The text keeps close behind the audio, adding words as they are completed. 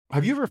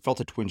Have you ever felt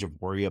a twinge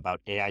of worry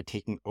about AI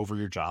taking over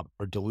your job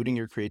or diluting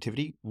your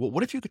creativity? Well,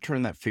 what if you could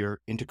turn that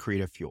fear into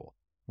creative fuel?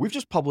 We've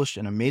just published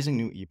an amazing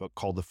new ebook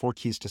called The 4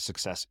 Keys to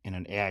Success in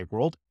an AI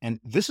World,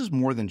 and this is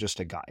more than just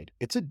a guide.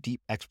 It's a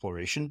deep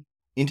exploration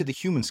into the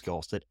human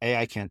skills that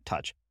AI can't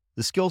touch,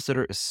 the skills that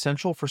are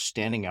essential for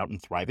standing out and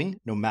thriving,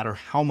 no matter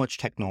how much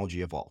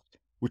technology evolves.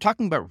 We're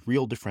talking about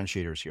real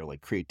differentiators here,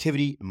 like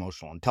creativity,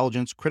 emotional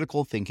intelligence,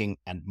 critical thinking,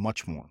 and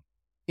much more.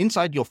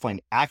 Inside, you'll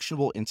find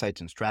actionable insights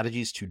and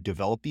strategies to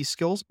develop these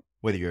skills,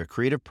 whether you're a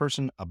creative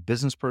person, a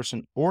business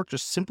person, or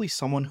just simply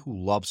someone who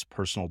loves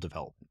personal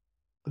development.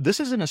 This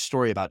isn't a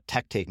story about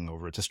tech taking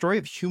over. It's a story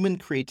of human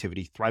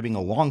creativity thriving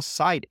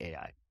alongside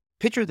AI.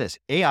 Picture this,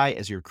 AI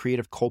as your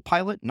creative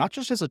co-pilot, not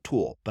just as a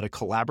tool, but a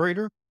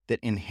collaborator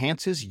that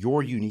enhances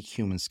your unique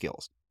human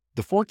skills.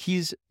 The 4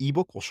 Keys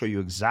ebook will show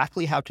you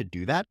exactly how to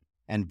do that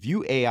and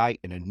view AI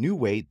in a new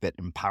way that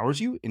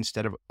empowers you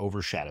instead of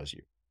overshadows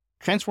you.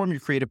 Transform your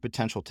creative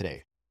potential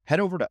today. Head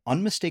over to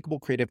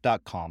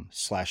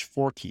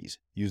unmistakablecreative.com/4keys.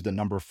 Use the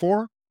number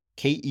 4,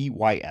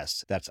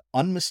 KEYS. That's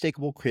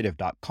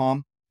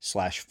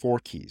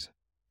unmistakablecreative.com/4keys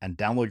and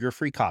download your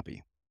free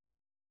copy.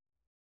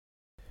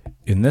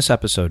 In this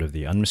episode of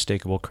The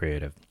Unmistakable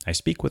Creative, I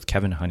speak with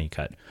Kevin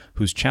Honeycutt,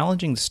 who's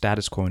challenging the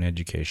status quo in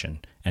education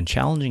and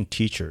challenging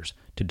teachers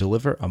to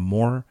deliver a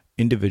more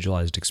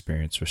individualized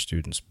experience for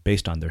students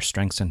based on their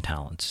strengths and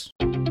talents.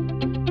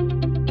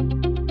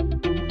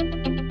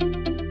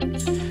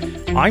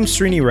 I'm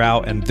Srini Rao,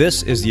 and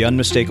this is the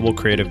Unmistakable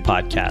Creative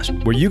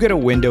Podcast, where you get a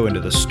window into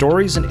the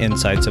stories and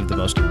insights of the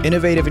most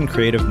innovative and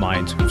creative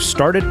minds who've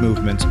started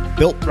movements,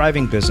 built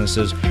thriving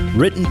businesses,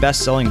 written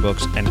best-selling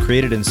books, and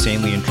created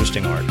insanely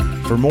interesting art.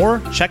 For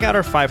more, check out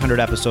our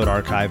 500-episode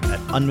archive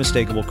at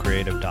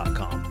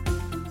unmistakablecreative.com.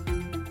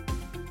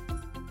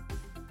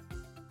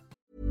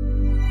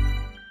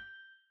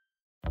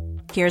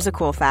 Here's a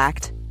cool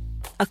fact.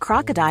 A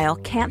crocodile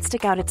can't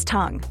stick out its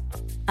tongue.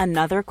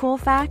 Another cool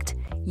fact,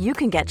 you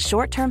can get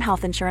short-term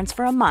health insurance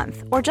for a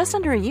month or just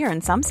under a year in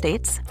some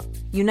states.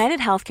 United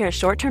Healthcare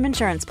short-term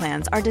insurance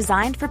plans are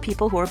designed for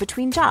people who are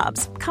between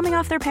jobs, coming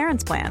off their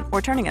parents' plan, or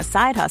turning a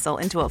side hustle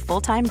into a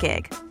full-time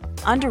gig.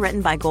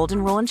 Underwritten by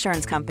Golden Rule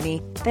Insurance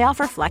Company, they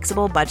offer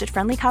flexible,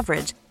 budget-friendly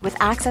coverage with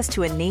access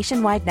to a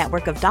nationwide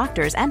network of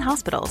doctors and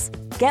hospitals.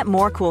 Get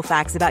more cool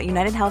facts about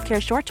United Healthcare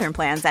short-term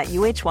plans at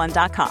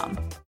uh1.com.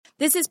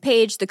 This is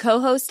Paige, the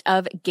co-host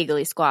of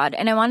Giggly Squad,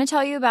 and I want to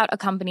tell you about a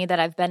company that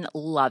I've been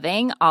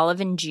loving,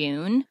 Olive &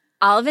 June.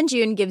 Olive &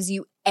 June gives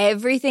you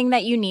everything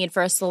that you need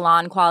for a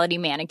salon-quality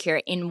manicure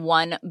in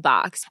one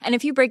box. And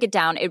if you break it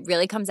down, it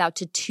really comes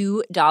out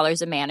to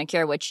 $2 a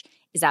manicure, which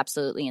is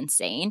absolutely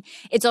insane.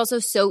 It's also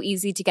so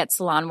easy to get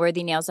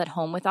salon-worthy nails at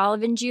home with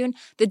Olive & June.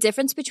 The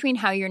difference between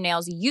how your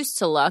nails used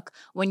to look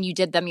when you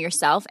did them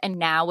yourself and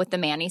now with the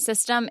Mani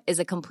system is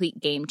a complete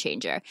game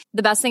changer.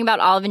 The best thing about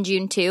Olive &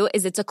 June, too,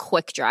 is it's a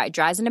quick dry.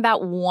 Dries in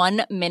about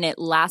 1 minute,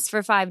 lasts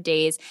for 5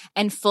 days,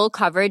 and full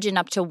coverage in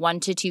up to 1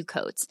 to 2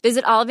 coats.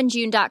 Visit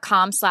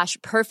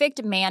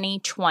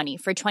oliveandjune.com/perfectmani20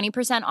 for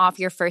 20% off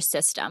your first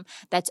system.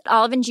 That's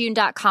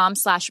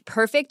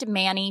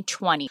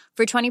oliveandjune.com/perfectmani20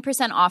 for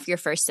 20% off your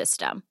first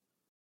system.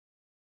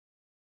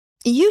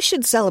 You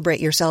should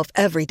celebrate yourself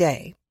every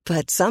day,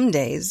 but some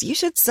days you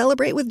should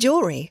celebrate with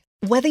jewelry.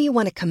 Whether you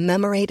want to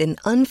commemorate an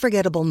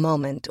unforgettable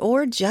moment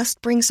or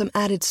just bring some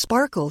added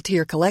sparkle to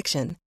your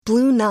collection,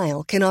 Blue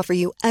Nile can offer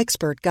you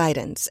expert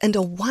guidance and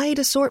a wide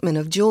assortment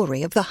of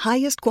jewelry of the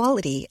highest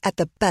quality at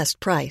the best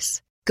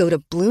price. Go to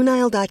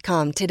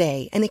BlueNile.com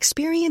today and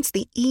experience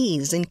the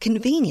ease and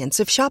convenience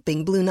of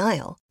shopping Blue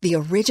Nile, the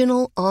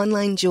original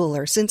online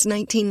jeweler since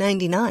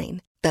 1999.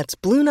 That's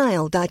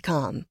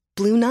BlueNile.com.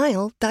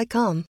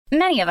 BlueNile.com.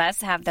 Many of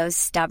us have those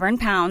stubborn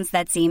pounds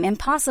that seem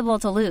impossible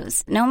to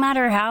lose, no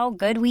matter how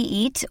good we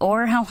eat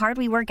or how hard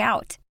we work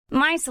out.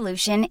 My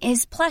solution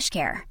is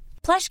PlushCare.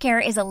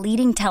 PlushCare is a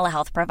leading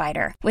telehealth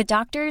provider with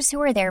doctors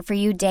who are there for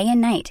you day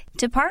and night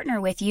to partner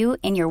with you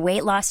in your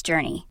weight loss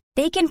journey.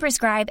 They can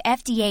prescribe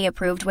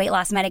FDA-approved weight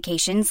loss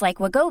medications like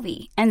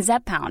Wegovy and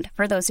Zepbound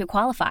for those who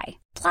qualify.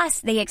 Plus,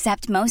 they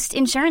accept most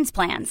insurance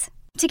plans.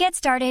 To get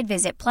started,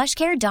 visit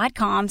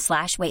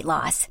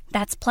plushcare.com/weightloss.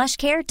 That's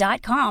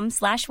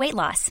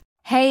plushcare.com/weightloss.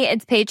 Hey,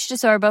 it's Paige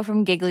DeSorbo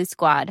from Giggly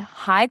Squad.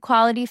 High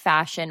quality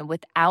fashion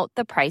without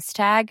the price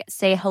tag.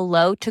 Say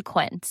hello to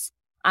Quince.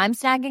 I'm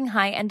snagging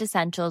high-end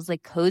essentials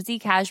like cozy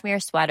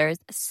cashmere sweaters,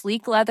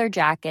 sleek leather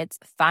jackets,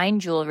 fine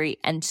jewelry,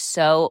 and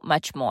so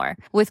much more.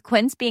 With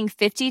Quince being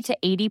 50 to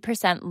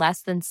 80%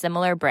 less than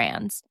similar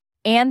brands.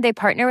 And they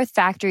partner with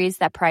factories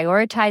that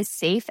prioritize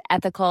safe,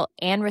 ethical,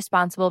 and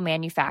responsible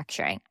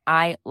manufacturing.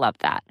 I love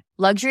that.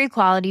 Luxury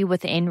quality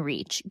within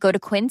reach. Go to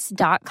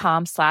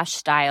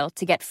quince.com/style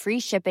to get free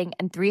shipping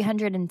and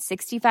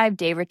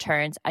 365-day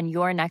returns on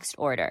your next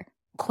order.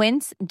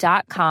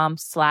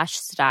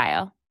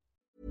 Quince.com/style.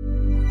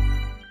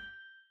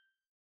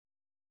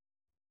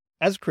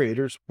 As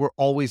creators, we're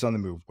always on the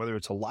move. Whether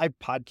it's a live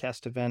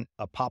podcast event,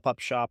 a pop-up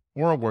shop,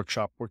 or a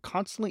workshop, we're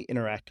constantly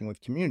interacting with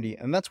community,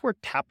 and that's where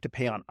Tap to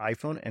Pay on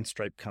iPhone and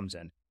Stripe comes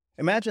in.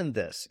 Imagine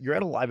this. You're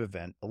at a live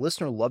event, a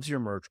listener loves your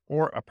merch,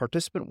 or a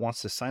participant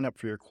wants to sign up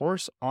for your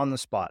course on the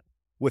spot.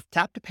 With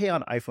Tap to Pay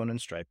on iPhone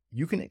and Stripe,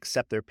 you can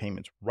accept their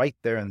payments right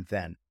there and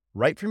then,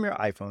 right from your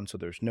iPhone, so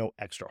there's no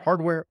extra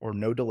hardware or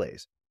no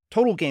delays.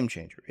 Total game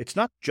changer. It's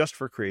not just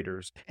for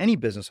creators. Any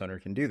business owner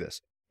can do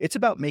this. It's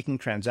about making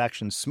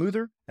transactions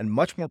smoother and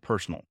much more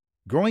personal,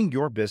 growing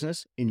your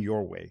business in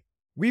your way.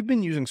 We've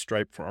been using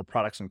Stripe for our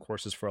products and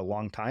courses for a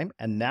long time,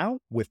 and now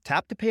with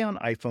Tap to Pay on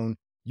iPhone,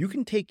 you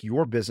can take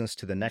your business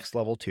to the next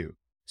level too.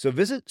 So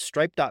visit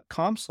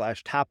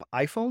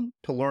stripe.com/tapiphone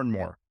to learn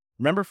more.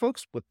 Remember,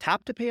 folks, with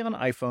Tap to Pay on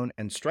iPhone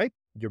and Stripe,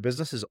 your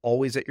business is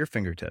always at your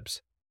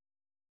fingertips.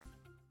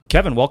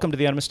 Kevin, welcome to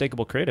the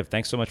Unmistakable Creative.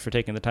 Thanks so much for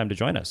taking the time to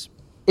join us.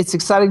 It's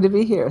exciting to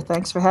be here.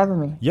 Thanks for having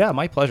me. Yeah,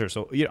 my pleasure.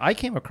 So, I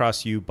came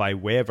across you by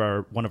way of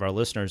one of our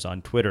listeners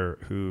on Twitter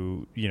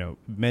who,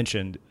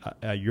 mentioned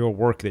your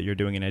work that you're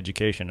doing in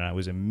education, and I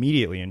was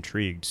immediately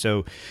intrigued.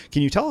 So,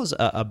 can you tell us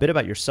a bit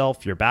about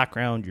yourself, your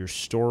background, your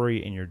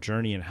story, and your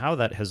journey, and how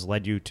that has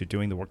led you to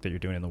doing the work that you're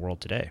doing in the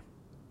world today?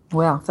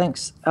 Wow,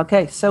 thanks.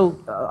 Okay, so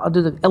I'll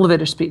do the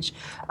elevator speech.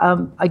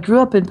 I grew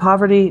up in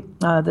poverty,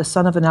 the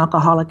son of an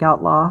alcoholic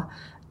outlaw.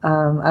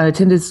 I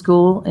attended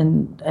school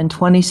in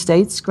 20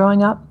 states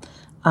growing up.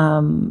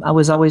 I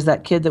was always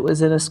that kid that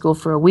was in a school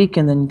for a week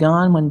and then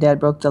gone when Dad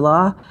broke the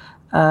law.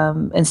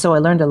 And so I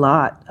learned a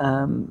lot.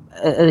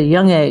 At a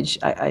young age,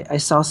 I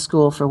saw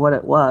school for what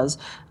it was,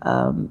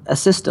 a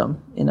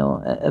system,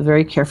 a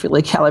very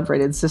carefully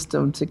calibrated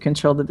system to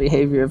control the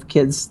behavior of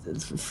kids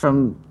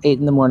from 8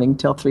 in the morning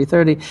till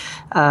 3:30.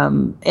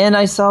 And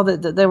I saw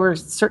that there were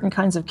certain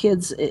kinds of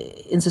kids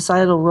in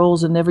societal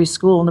roles in every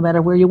school, no matter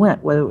where you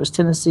went, whether it was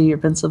Tennessee or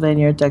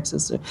Pennsylvania or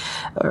Texas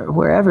or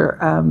wherever.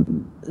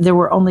 There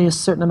were only a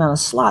certain amount of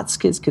slots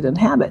kids could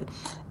inhabit.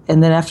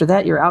 And then after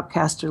that, you're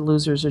outcast or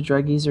losers or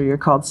druggies or you're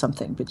called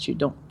something, but you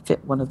don't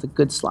fit one of the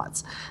good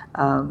slots.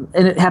 And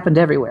it happened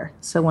everywhere.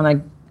 So when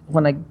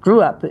I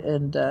grew up,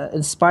 and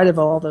in spite of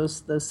all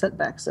those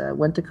setbacks, I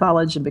went to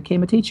college and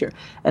became a teacher,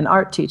 an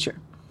art teacher,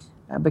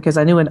 because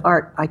I knew in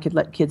art I could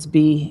let kids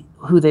be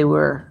who they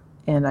were,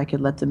 and I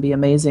could let them be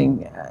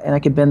amazing, and I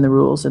could bend the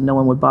rules, and no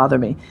one would bother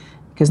me,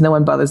 because no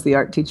one bothers the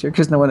art teacher,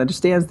 because no one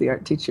understands the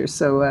art teacher.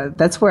 So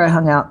that's where I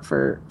hung out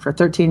for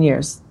 13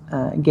 years.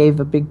 Gave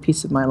a big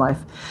piece of my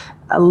life.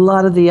 A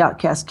lot of the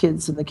outcast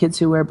kids and the kids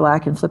who wear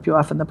black and flip you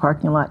off in the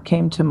parking lot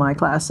came to my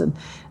class, and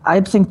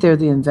I think they're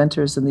the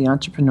inventors and the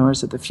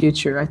entrepreneurs of the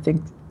future. I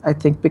think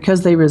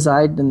because they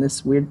reside in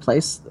this weird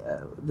place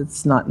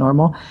that's not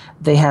normal,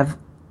 they have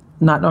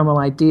not normal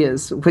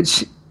ideas,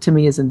 which to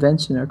me is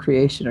invention or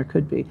creation or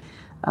could be.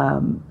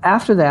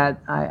 After that,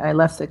 I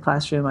left the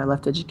classroom, I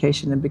left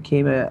education and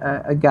became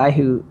a guy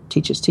who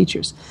teaches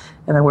teachers.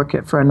 And I work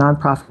for a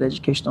nonprofit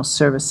educational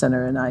service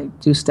center, and I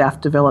do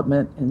staff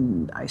development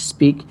and I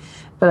speak.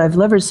 But I've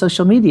leveraged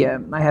social media.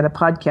 I had a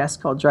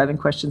podcast called Driving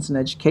Questions in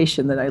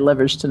Education that I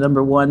leveraged to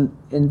 #1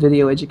 in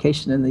video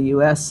education in the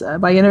U.S.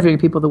 By interviewing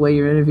people the way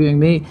you're interviewing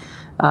me.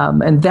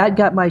 And that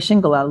got my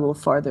shingle out a little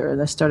farther,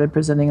 and I started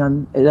presenting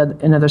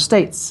in other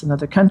states, in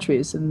other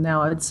countries. And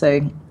now I'd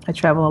say I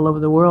travel all over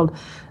the world.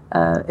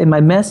 And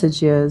my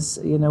message is,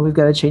 we've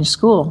got to change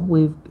school.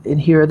 And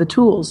here are the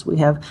tools. We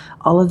have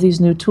all of these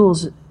new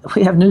tools.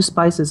 We have new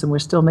spices, and we're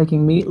still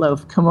making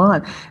meatloaf. Come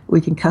on,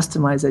 we can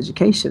customize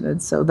education.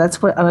 And so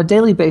that's what, on a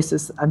daily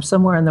basis, I'm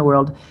somewhere in the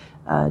world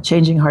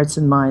changing hearts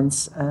and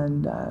minds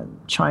and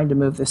trying to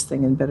move this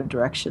thing in better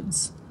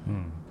directions.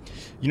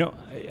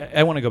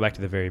 I want to go back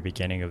to the very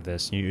beginning of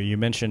this. You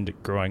mentioned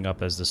growing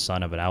up as the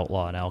son of an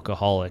outlaw, an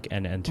alcoholic,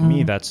 and to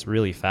me that's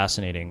really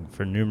fascinating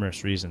for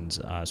numerous reasons.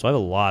 So I have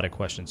a lot of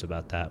questions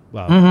about that.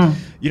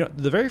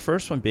 The very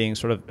first one being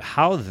sort of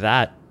how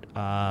that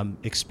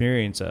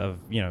experience of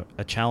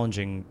a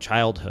challenging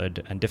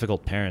childhood and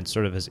difficult parents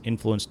sort of has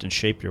influenced and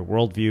shaped your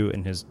worldview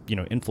and has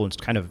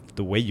influenced kind of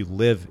the way you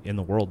live in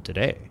the world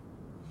today.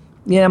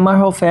 Yeah, my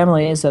whole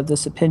family is of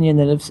this opinion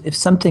that if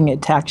something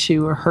attacks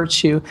you or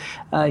hurts you,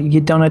 you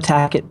don't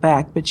attack it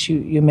back, but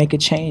you make a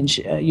change.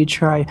 You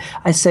try.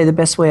 I say the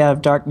best way out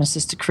of darkness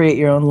is to create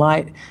your own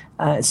light.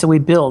 So we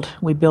build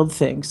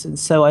things. And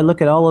so I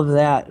look at all of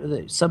that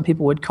some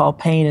people would call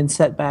pain and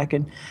setback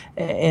and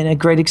a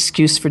great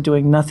excuse for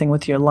doing nothing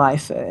with your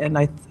life. And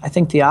I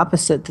think the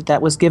opposite,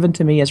 that was given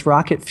to me as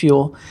rocket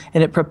fuel,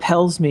 and it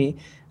propels me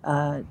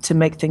to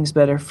make things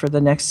better for the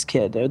next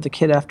kid or the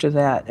kid after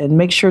that. And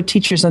make sure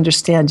teachers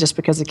understand just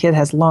because a kid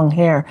has long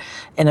hair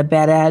and a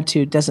bad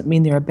attitude doesn't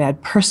mean they're a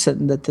bad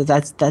person.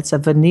 That's a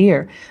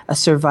veneer, a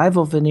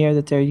survival veneer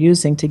that they're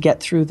using to get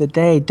through the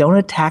day. Don't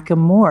attack them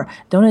more.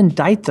 Don't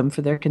indict them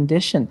for their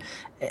condition.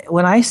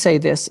 When I say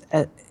this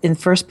in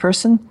first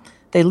person,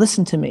 they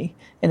listen to me.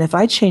 And if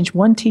I change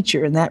one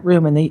teacher in that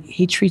room and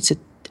he treats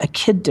a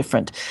kid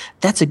different,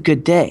 that's a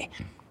good day.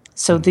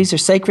 So these are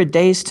sacred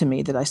days to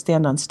me that I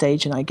stand on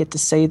stage and I get to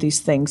say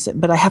these things.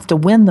 But I have to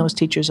win those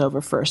teachers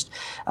over first.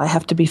 I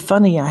have to be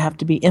funny. I have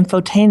to be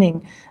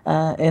infotaining.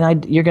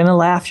 You're going to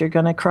laugh. You're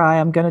going to cry.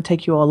 I'm going to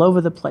take you all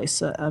over the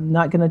place. I'm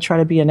not going to try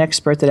to be an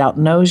expert that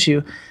outknows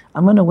you.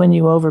 I'm going to win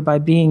you over by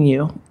being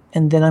you.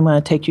 and then I'm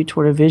going to take you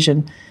toward a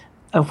vision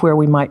of where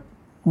we might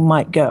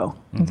go.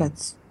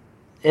 That's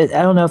it.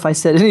 I don't know if I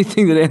said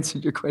anything that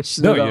answered your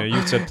question. No,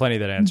 you said plenty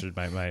that answered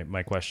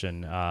my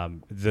question,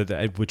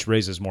 which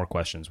raises more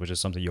questions, which is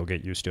something you'll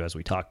get used to as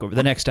we talk over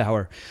the next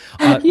hour.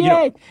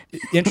 Yay!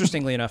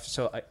 Interestingly enough,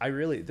 so I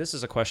really, this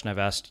is a question I've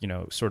asked,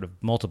 sort of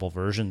multiple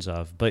versions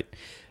of, but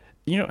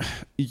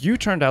you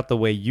turned out the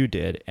way you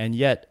did, and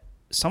yet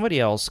somebody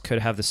else could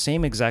have the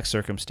same exact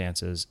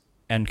circumstances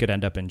and could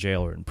end up in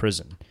jail or in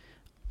prison.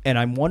 And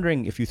I'm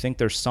wondering if you think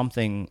there's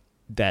something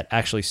that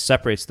actually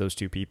separates those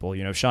two people.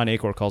 Sean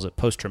Acor calls it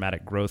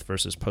post-traumatic growth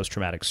versus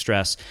post-traumatic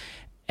stress.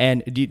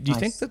 And do you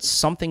think that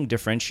something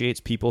differentiates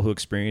people who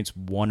experience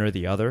one or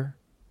the other?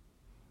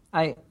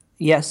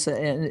 Yes,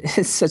 and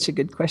it's such a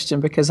good question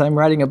because I'm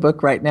writing a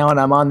book right now and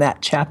I'm on that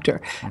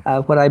chapter.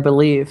 What I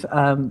believe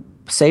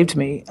saved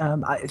me.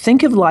 I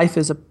think of life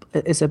as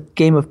a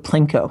game of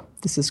Plinko.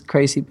 This is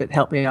crazy, but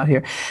help me out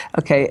here.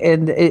 Okay,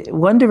 and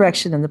one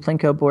direction in the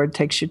Plinko board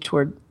takes you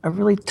toward a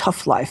really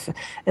tough life,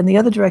 and the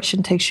other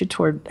direction takes you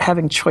toward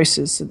having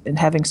choices and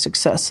having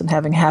success and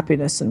having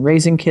happiness and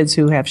raising kids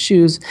who have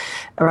shoes,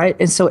 all right?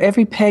 And so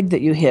every peg that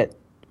you hit,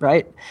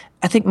 right?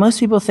 I think most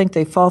people think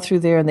they fall through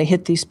there and they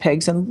hit these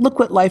pegs, and look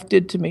what life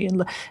did to me.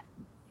 And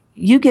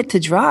you get to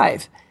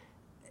drive.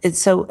 And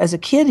so as a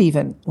kid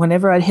even,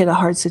 whenever I'd hit a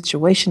hard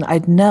situation,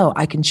 I'd know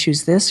I can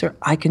choose this or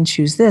I can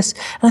choose this.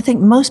 And I think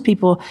most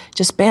people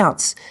just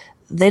bounce.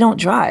 They don't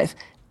drive,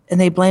 and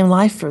they blame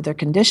life for their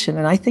condition.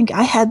 And I think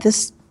I had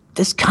this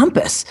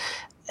compass.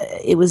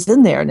 It was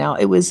in there. Now,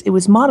 it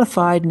was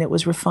modified and it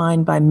was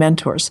refined by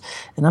mentors.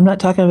 And I'm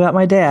not talking about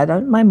my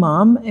dad, my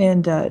mom,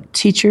 and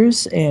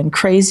teachers and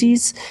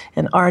crazies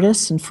and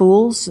artists and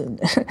fools and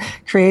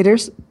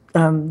creators.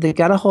 They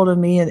got a hold of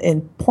me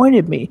and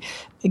pointed me.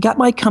 It got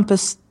my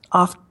compass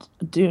off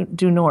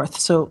due north.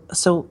 So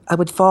I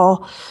would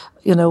fall,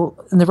 in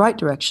the right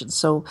direction.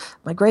 So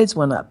my grades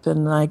went up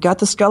and I got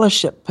the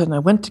scholarship and I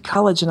went to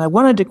college and I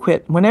wanted to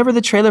quit. Whenever the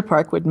trailer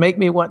park would make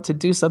me want to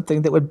do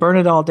something that would burn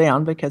it all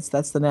down, because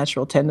that's the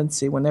natural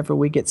tendency whenever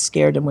we get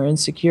scared and we're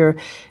insecure,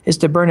 is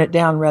to burn it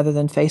down rather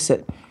than face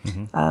it.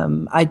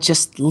 Mm-hmm. I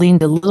just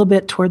leaned a little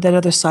bit toward that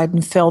other side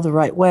and fell the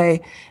right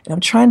way. And I'm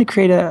trying to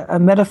create a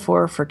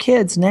metaphor for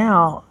kids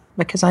now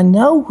because I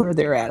know where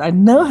they're at. I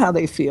know how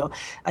they feel.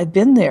 I've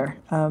been there.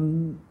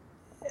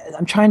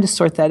 I'm trying to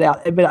sort that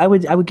out. But I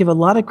would give a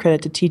lot of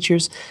credit to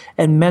teachers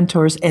and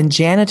mentors and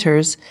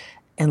janitors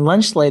and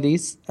lunch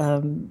ladies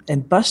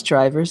and bus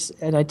drivers.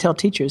 And I tell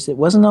teachers, it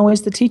wasn't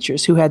always the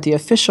teachers who had the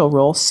official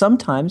role.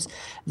 Sometimes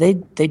they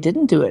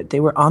didn't do it.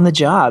 They were on the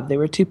job. They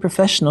were too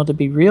professional to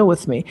be real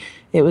with me.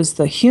 It was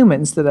the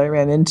humans that I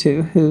ran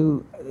into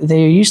who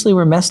they usually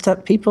were messed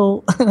up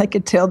people, and I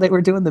could tell they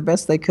were doing the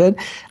best they could.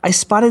 I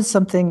spotted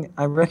something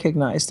I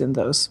recognized in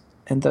those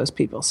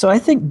people. So I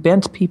think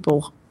bent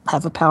people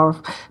have a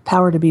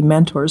power to be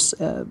mentors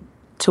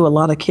to a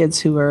lot of kids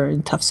who are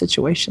in tough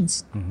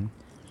situations. Mm-hmm.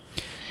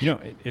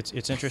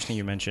 It's interesting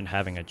you mentioned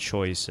having a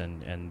choice,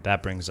 and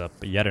that brings up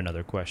yet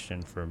another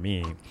question for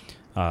me.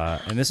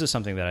 And this is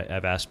something that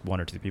I've asked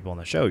one or two people on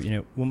the show.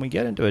 When we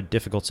get into a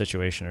difficult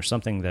situation or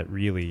something that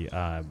really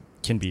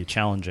can be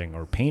challenging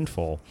or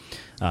painful,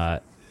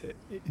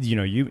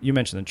 you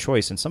mentioned the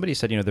choice, and somebody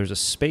said, there's a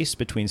space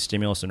between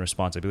stimulus and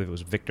response. I believe it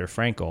was Viktor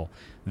Frankl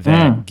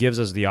that gives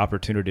us the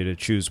opportunity to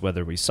choose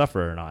whether we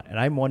suffer or not. And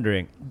I'm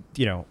wondering,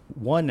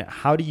 one,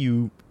 how do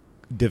you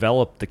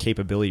develop the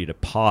capability to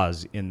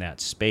pause in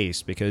that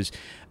space? Because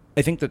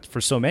I think that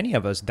for so many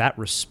of us, that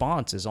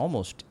response is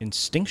almost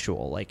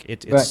instinctual. Like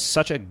it's right.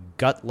 Such a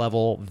gut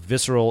level,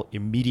 visceral,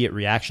 immediate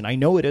reaction. I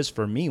know it is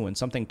for me when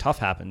something tough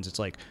happens. It's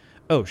like,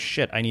 oh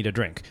shit, I need a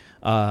drink.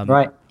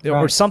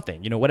 Or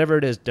something, whatever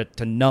it is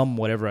to numb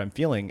whatever I'm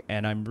feeling.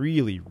 And I'm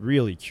really,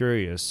 really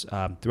curious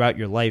throughout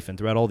your life and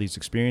throughout all these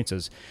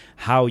experiences,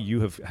 how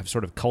you have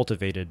sort of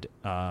cultivated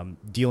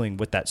dealing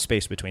with that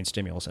space between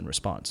stimulus and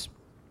response.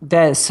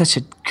 That is such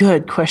a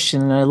good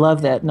question, and I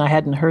love that. And I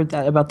hadn't heard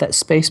that about that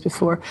space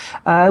before.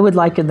 I would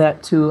liken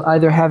that to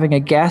either having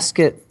a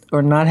gasket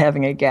or not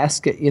having a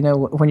gasket.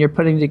 When you're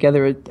putting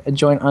together a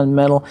joint on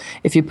metal,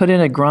 if you put in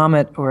a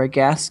grommet or a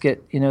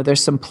gasket,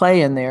 there's some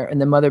play in there in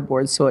the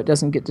motherboard so it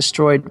doesn't get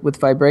destroyed with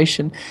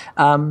vibration.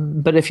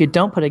 But if you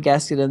don't put a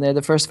gasket in there,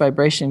 the first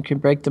vibration can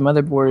break the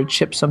motherboard or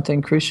chip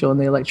something crucial in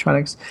the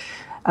electronics.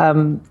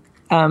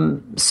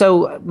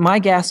 So my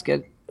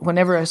gasket,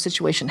 whenever a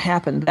situation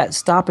happened, that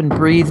stop and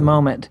breathe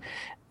moment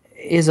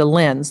is a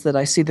lens that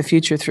I see the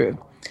future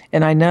through.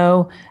 And I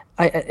know,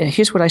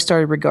 here's what I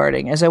started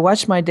regarding. As I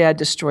watched my dad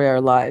destroy our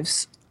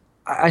lives,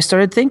 I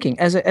started thinking,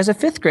 as a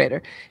fifth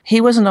grader, he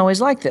wasn't always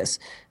like this.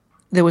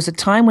 There was a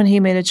time when he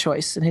made a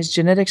choice, and his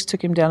genetics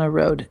took him down a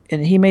road.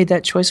 And he made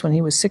that choice when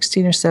he was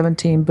 16 or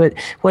 17, but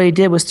what he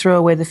did was throw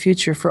away the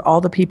future for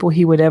all the people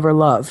he would ever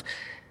love.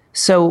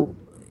 So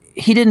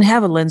he didn't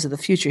have a lens of the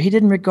future. He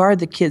didn't regard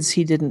the kids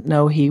he didn't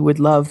know he would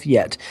love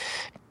yet,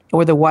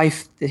 or the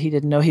wife that he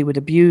didn't know he would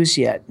abuse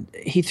yet.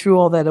 He threw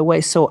all that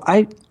away. So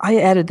I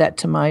added that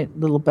to my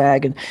little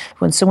bag. And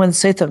when someone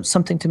said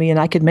something to me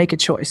and I could make a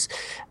choice,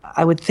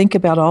 I would think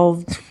about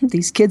all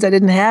these kids I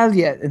didn't have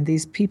yet, and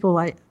these people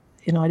I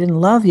didn't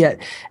love yet,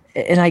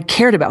 and I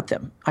cared about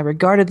them. I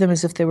regarded them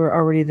as if they were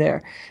already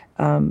there.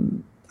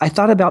 I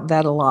thought about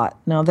that a lot.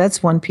 Now,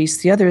 that's one piece.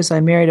 The other is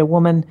I married a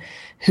woman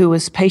who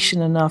was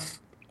patient enough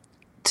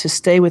to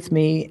stay with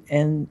me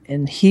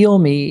and heal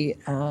me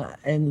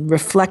and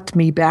reflect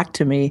me back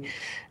to me,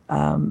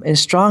 and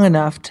strong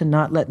enough to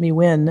not let me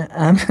win.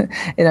 And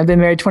I've been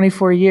married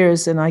 24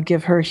 years, and I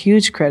give her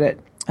huge credit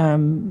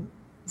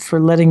for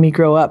letting me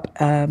grow up.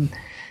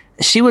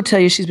 She will tell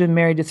you she's been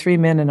married to 3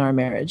 men in our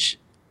marriage,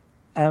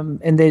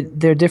 and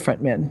they're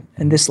different men.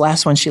 And this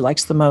last one she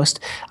likes the most.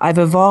 I've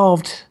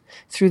evolved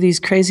through these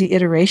crazy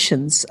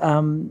iterations.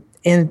 And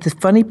the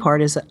funny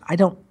part is that I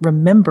don't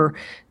remember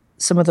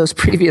some of those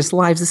previous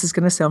lives. This is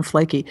going to sound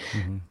flaky,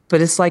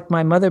 but it's like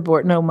my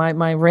motherboard. No,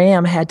 my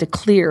RAM had to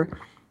clear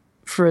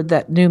for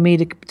that new me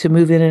to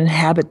move in and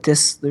inhabit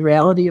the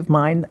reality of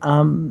mine.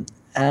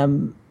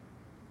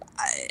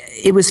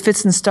 It was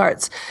fits and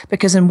starts,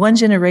 because in one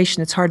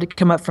generation, it's hard to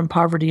come up from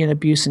poverty and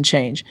abuse and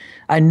change.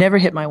 I never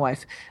hit my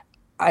wife.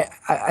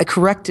 I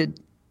corrected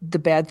the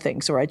bad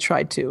things, or I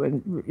tried to.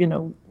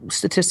 And,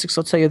 statistics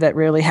will tell you that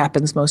rarely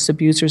happens. Most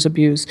abusers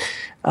abuse,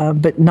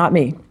 but not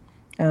me.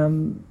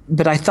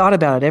 But I thought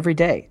about it every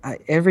day.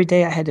 Every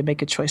day I had to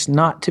make a choice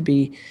not to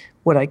be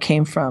what I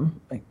came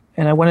from.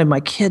 And I wanted my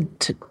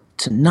kid to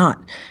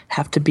not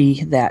have to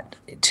be that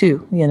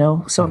too,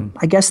 So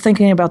I guess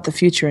thinking about the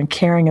future and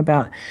caring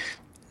about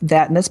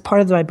that, and that's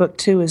part of my book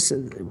too, is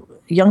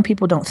young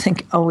people don't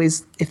think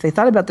always, if they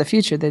thought about the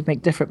future, they'd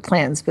make different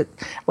plans. But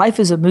life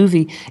is a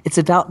movie. It's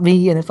about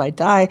me, and if I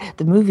die,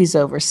 the movie's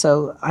over.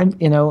 So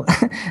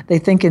they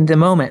think in the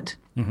moment.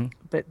 Mm-hmm.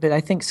 But I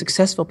think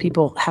successful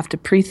people have to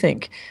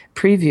pre-think,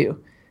 preview,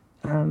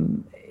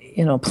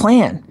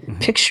 plan,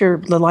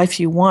 picture the life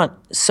you want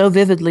so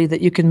vividly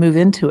that you can move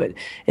into it.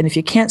 And if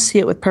you can't see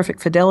it with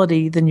perfect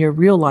fidelity, then your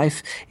real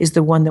life is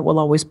the one that will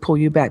always pull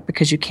you back,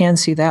 because you can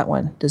see that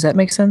one. Does that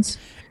make sense?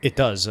 It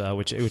does,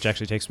 which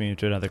actually takes me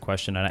into another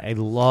question. And I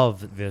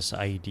love this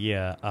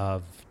idea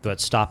of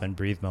that stop and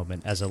breathe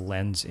moment as a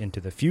lens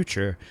into the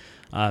future.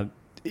 I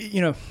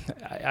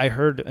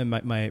heard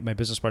my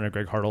business partner,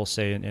 Greg Hartle,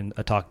 say in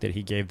a talk that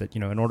he gave that,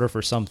 in order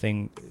for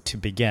something to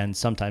begin,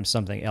 sometimes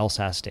something else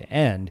has to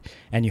end,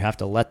 and you have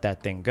to let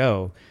that thing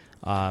go.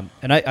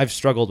 And I've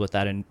struggled with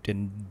that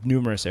in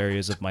numerous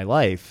areas of my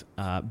life.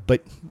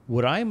 But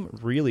what I'm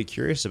really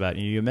curious about,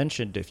 and you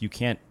mentioned if you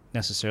can't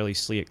necessarily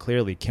see it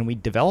clearly, can we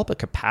develop a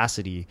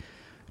capacity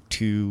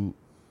to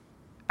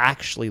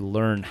actually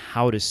learn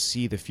how to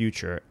see the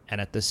future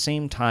and at the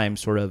same time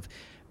sort of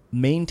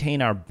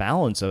maintain our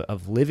balance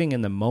of living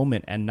in the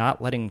moment and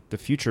not letting the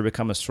future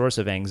become a source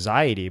of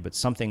anxiety, but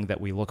something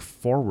that we look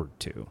forward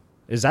to?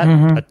 Is that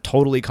a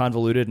totally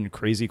convoluted and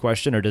crazy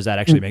question, or does that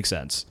actually make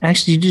sense?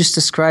 Actually, you just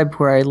described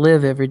where I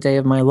live every day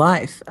of my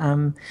life.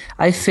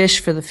 I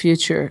fish for the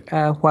future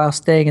while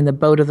staying in the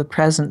boat of the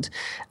present.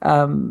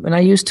 And I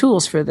use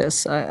tools for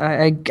this.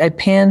 I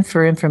pan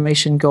for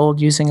information gold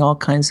using all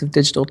kinds of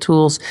digital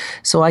tools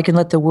so I can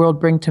let the world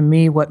bring to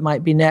me what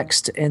might be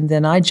next. And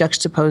then I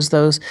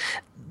juxtapose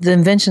the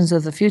inventions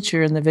of the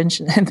future and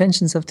the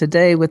inventions of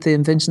today with the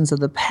inventions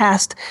of the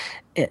past,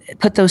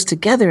 put those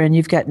together and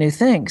you've got new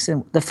things.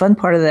 And the fun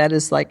part of that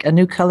is like a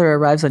new color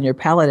arrives on your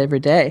palette every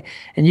day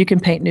and you can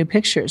paint new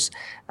pictures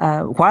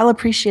while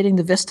appreciating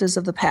the vistas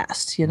of the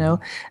past.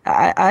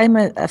 I'm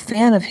a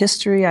fan of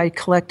history. I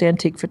collect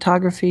antique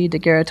photography,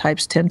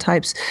 daguerreotypes,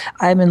 tintypes.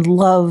 I'm in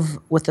love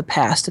with the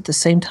past. At the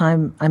same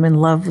time, I'm in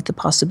love with the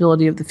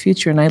possibility of the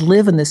future. And I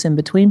live in this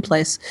in-between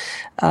place.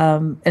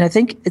 And I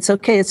think it's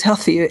okay. It's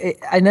healthy.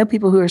 I know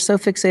people who are so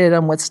fixated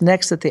on what's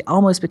next that they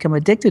almost become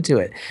addicted to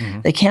it.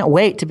 Mm-hmm. They can't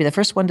wait to be the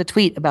first one to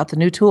tweet about the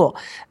new tool.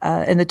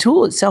 And the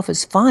tool itself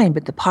is fine,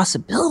 but the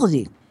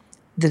possibility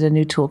that a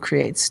new tool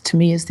creates, to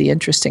me, is the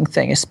interesting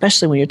thing,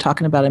 especially when you're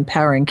talking about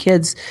empowering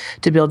kids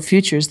to build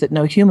futures that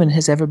no human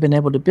has ever been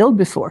able to build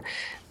before.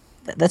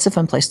 That's a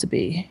fun place to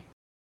be.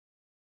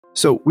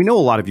 So we know a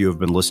lot of you have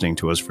been listening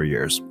to us for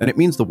years, and it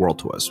means the world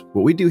to us.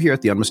 What we do here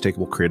at The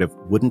Unmistakable Creative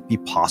wouldn't be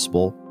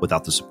possible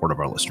without the support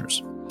of our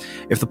listeners.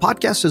 If the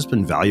podcast has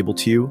been valuable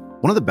to you,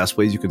 one of the best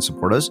ways you can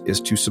support us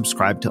is to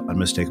subscribe to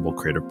Unmistakable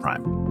Creative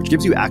Prime, which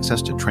gives you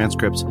access to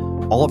transcripts,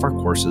 all of our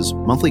courses,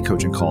 monthly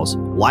coaching calls,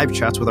 live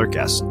chats with our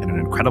guests, and an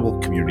incredible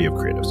community of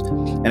creatives.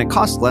 And it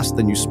costs less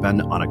than you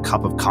spend on a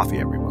cup of coffee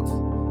every month.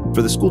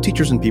 For the school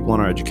teachers and people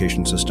in our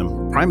education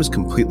system, Prime is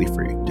completely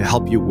free to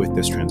help you with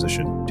this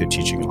transition to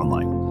teaching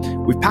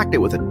online. We've packed it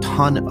with a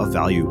ton of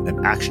value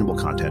and actionable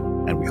content,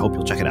 and we hope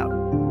you'll check it out.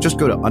 Just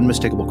go to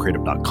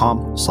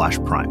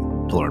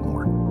unmistakablecreative.com/prime to learn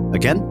more.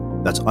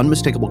 Again, that's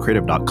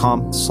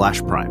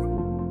unmistakablecreative.com/prime.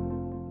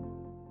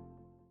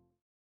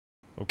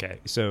 Okay,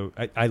 so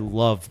I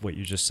love what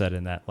you just said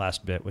in that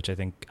last bit, which I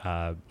think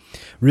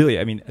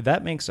really,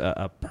 that makes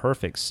a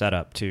perfect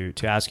setup to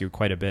ask you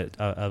quite a bit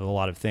of a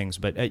lot of things.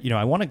 But,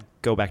 I want to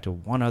go back to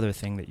one other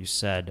thing that you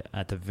said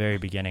at the very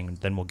beginning,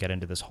 then we'll get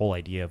into this whole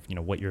idea of,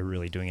 what you're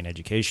really doing in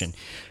education.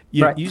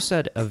 You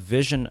said a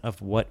vision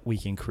of what we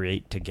can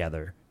create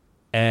together.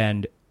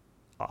 And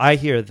I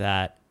hear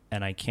that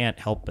and I can't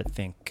help but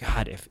think,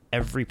 God, if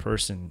every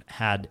person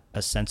had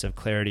a sense of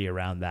clarity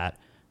around that,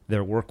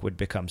 their work would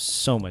become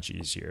so much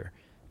easier.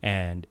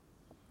 And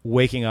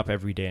waking up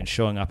every day and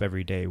showing up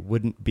every day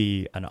wouldn't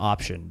be an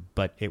option,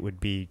 but it would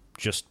be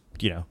just,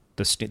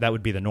 that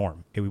would be the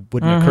norm. It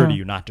wouldn't occur to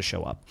you not to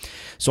show up.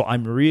 So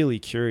I'm really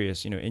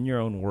curious, in your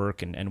own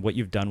work and what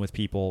you've done with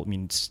people, I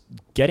mean,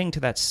 getting to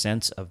that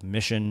sense of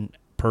mission,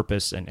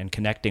 purpose, and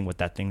connecting with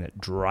that thing that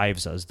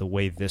drives us the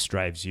way this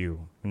drives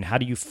you. And how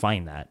do you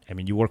find that? I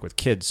mean, you work with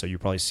kids, so you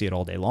probably see it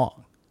all day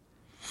long.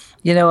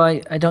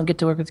 I don't get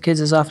to work with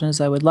kids as often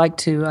as I would like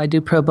to. I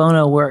do pro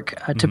bono work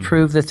to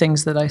prove the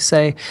things that I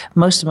say.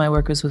 Most of my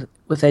work is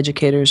with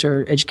educators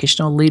or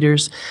educational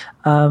leaders,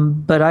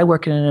 but I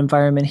work in an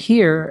environment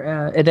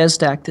here at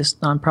ESDAC, this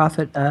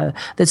nonprofit,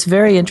 that's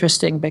very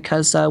interesting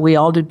because we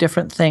all do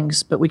different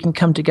things, but we can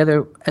come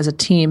together as a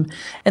team.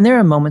 And there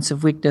are moments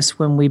of weakness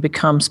when we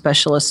become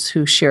specialists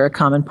who share a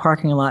common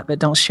parking lot but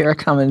don't share a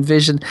common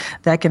vision.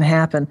 That can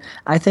happen.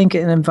 I think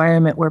an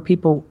environment where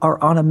people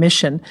are on a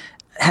mission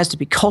has to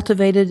be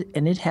cultivated,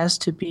 and it has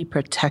to be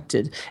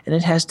protected, and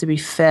it has to be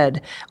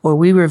fed, or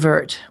we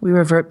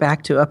revert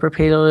back to upper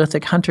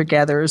Paleolithic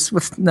hunter-gatherers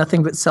with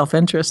nothing but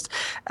self-interest.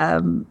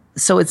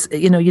 So it's,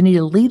 you need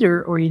a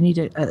leader, or you need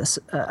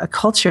a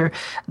culture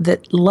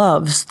that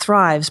loves,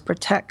 thrives,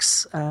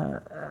 protects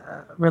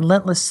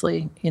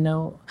relentlessly,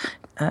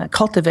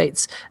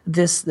 cultivates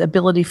this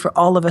ability for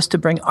all of us to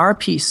bring our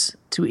piece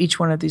to each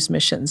one of these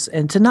missions,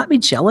 and to not be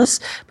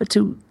jealous, but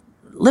to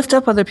lift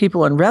up other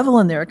people and revel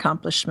in their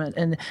accomplishment,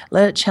 and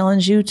let it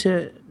challenge you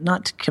to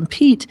not to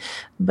compete,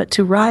 but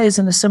to rise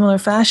in a similar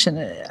fashion.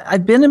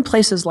 I've been in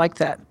places like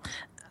that.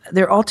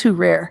 They're all too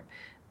rare,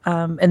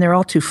 and they're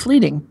all too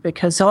fleeting,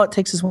 because all it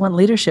takes is one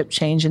leadership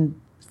change and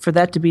for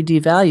that to be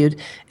devalued,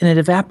 and it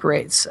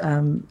evaporates.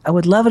 I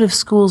would love it if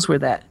schools were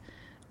that.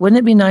 Wouldn't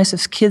it be nice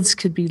if kids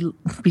could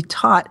be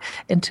taught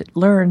and to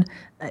learn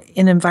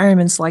in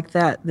environments like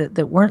that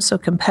weren't so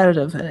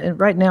competitive? And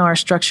right now our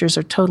structures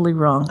are totally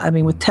wrong. I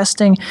mean, with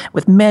testing,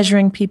 with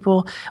measuring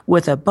people,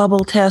 with a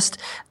bubble test,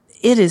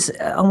 it is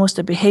almost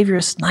a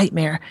behaviorist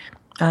nightmare.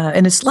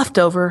 And it's left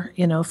over,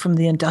 from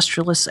the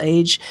industrialist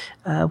age,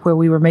 where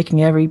we were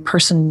making every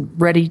person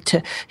ready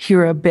to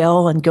hear a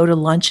bell and go to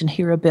lunch and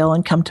hear a bell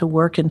and come to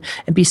work and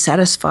be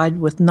satisfied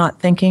with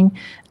not thinking.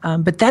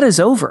 But that is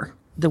over.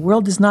 The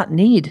world does not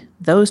need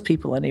those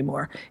people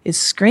anymore. It's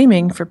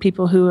screaming for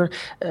people who are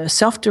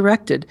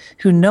self-directed,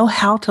 who know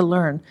how to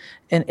learn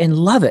and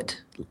love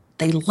it.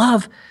 They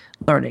love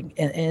learning,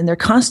 and they're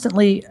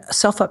constantly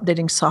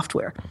self-updating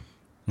software.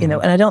 And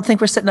I don't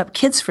think we're setting up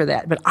kids for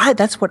that, but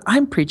that's what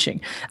I'm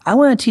preaching. I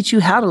want to teach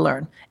you how to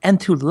learn and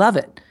to love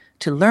it,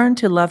 to learn,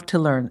 to love, to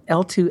learn,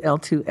 L2,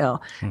 L2,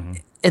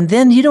 And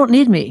then you don't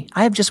need me.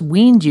 I have just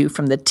weaned you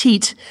from the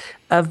teat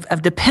of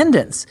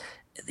dependence.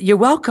 You're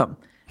welcome.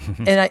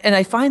 And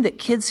I find that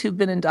kids who've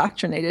been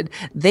indoctrinated,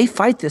 they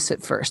fight this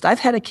at first. I've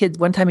had a kid,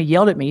 one time he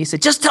yelled at me, he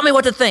said, "Just tell me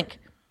what to think."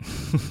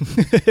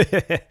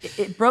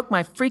 It broke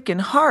my freaking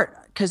heart,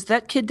 because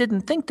that kid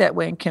didn't think that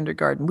way in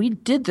kindergarten. We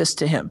did this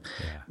to him.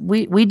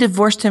 Yeah. We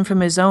divorced him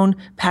from his own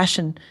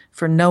passion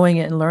for knowing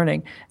it and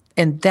learning.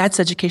 And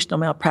that's educational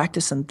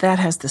malpractice, and that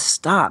has to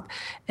stop.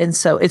 And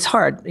so it's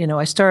hard.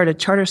 I started a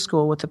charter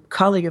school with a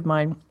colleague of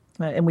mine,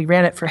 and we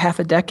ran it for half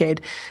a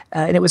decade,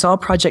 and it was all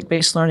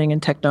project-based learning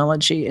and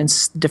technology and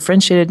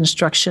differentiated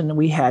instruction.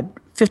 We had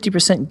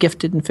 50%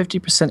 gifted and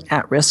 50%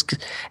 at risk,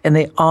 and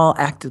they all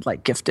acted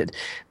like gifted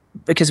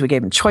because we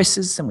gave them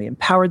choices and we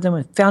empowered them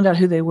and found out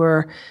who they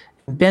were,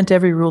 bent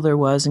every rule there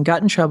was, and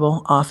got in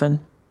trouble often.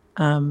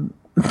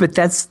 But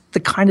that's the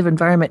kind of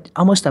environment,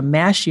 almost a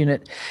MASH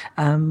unit,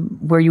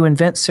 where you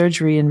invent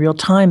surgery in real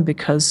time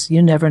because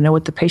you never know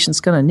what the patient's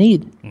going to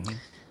need. Mm-hmm.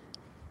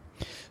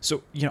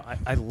 So,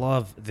 I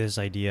love this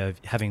idea of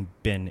having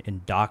been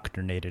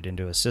indoctrinated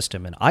into a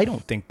system. And I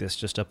don't think this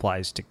just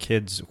applies to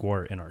kids who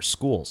are in our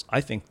schools. I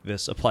think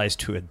this applies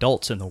to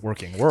adults in the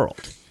working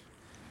world,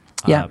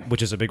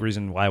 which is a big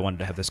reason why I wanted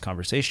to have this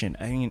conversation.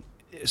 I mean,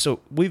 so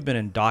we've been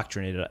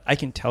indoctrinated. I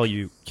can tell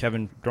you,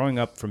 Kevin, growing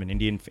up in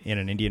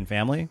an Indian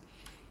family,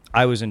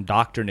 I was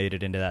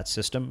indoctrinated into that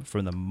system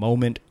from the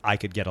moment I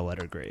could get a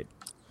letter grade.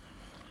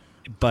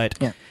 But...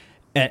 Yeah.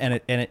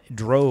 And it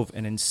drove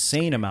an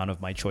insane amount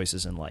of my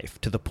choices in life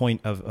to the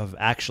point of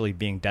actually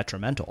being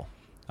detrimental,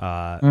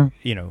 and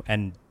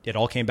it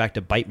all came back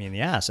to bite me in the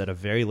ass at a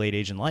very late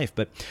age in life.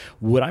 But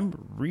what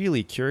I'm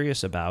really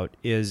curious about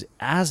is,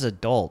 as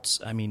adults,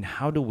 I mean,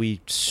 how do we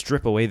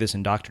strip away this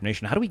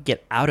indoctrination? How do we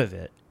get out of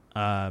it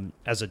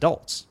as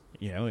adults?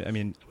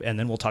 And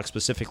then we'll talk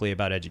specifically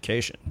about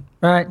education.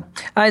 Right.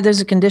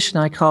 There's a condition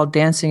I call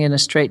dancing in a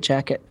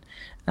straitjacket.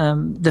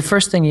 The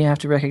first thing you have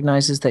to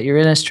recognize is that you're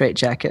in a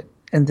straitjacket.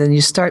 And then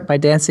you start by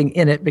dancing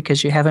in it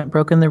because you haven't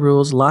broken the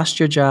rules, lost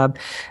your job,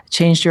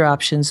 changed your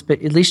options, but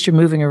at least you're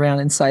moving around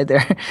inside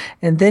there.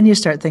 And then you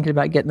start thinking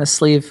about getting a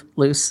sleeve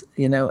loose,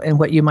 and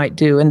what you might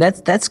do. And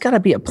that's got to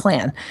be a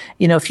plan.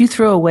 If you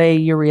throw away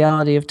your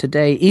reality of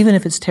today, even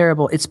if it's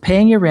terrible, it's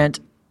paying your rent,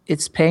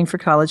 It's paying for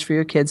college for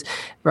your kids,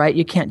 right?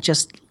 You can't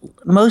just,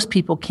 most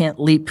people can't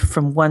leap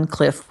from one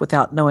cliff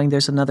without knowing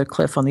there's another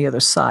cliff on the other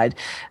side,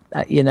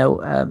 and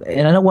I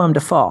don't want them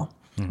to fall,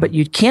 but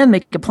you can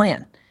make a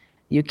plan.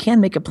 You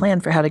can make a plan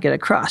for how to get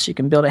across. You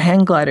can build a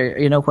hang glider,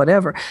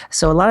 whatever.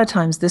 So a lot of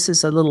times this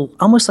is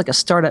almost like a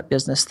startup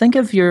business. Think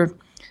of your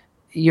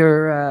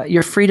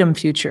freedom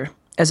future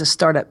as a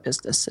startup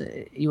business.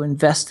 You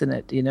invest in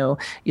it,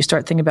 you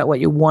start thinking about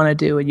what you want to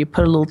do and you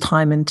put a little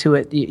time into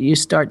it. You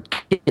start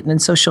getting in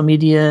social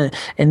media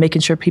and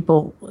making sure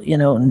people,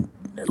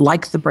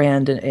 like the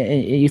brand,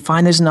 and you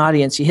find there's an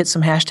audience. You hit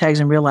some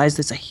hashtags and realize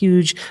there's a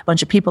huge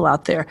bunch of people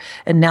out there.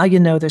 And now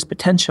there's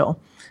potential.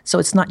 So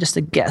it's not just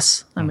a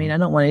guess. I mean, I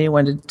don't want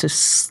anyone to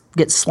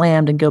get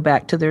slammed and go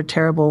back to their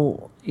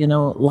terrible,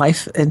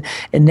 life and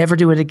never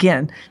do it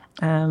again.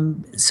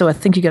 So I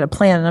think you got a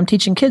plan, and I'm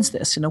teaching kids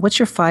this. What's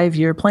your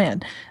 5-year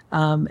plan?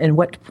 And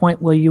what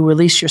point will you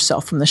release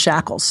yourself from the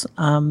shackles?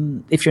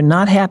 If you're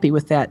not happy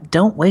with that,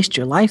 don't waste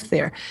your life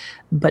there.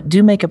 But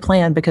do make a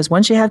plan, because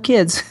once you have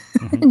kids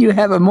and you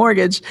have a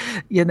mortgage,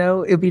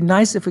 it'd be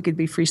nice if we could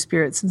be free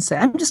spirits and say,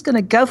 I'm just going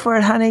to go for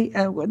it, honey.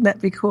 Wouldn't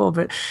that be cool?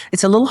 But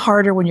it's a little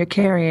harder when you're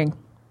carrying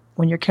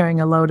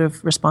a load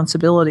of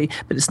responsibility,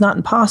 but it's not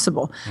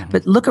impossible.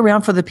 But look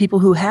around for the people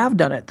who have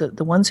done it,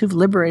 the ones who've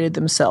liberated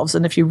themselves.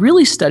 And if you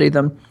really study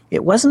them,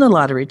 it wasn't a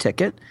lottery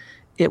ticket.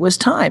 It was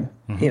time.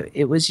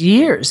 It was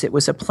years. It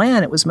was a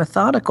plan. It was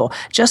methodical.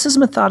 Just as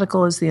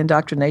methodical as the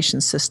indoctrination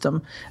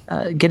system,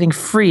 getting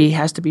free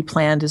has to be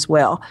planned as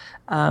well.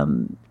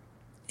 The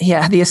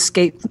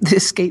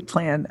escape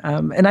plan.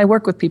 And I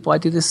work with people. I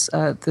do this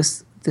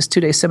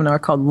 2-day seminar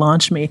called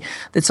Launch Me.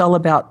 That's all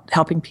about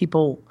helping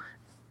people.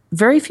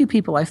 Very few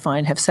people, I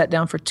find, have sat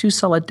down for 2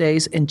 solid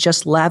days and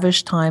just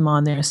lavished time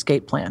on their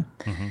escape plan.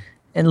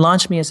 And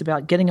Launch Me is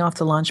about getting off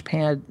the launch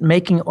pad,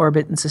 making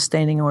orbit and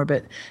sustaining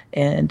orbit,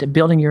 and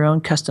building your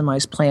own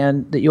customized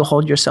plan that you'll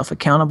hold yourself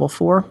accountable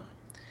for.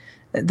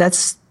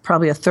 That's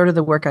probably a third of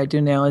the work I do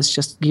now is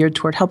just geared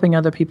toward helping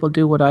other people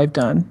do what I've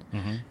done.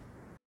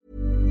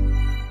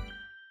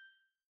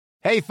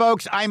 Hey,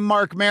 folks, I'm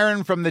Mark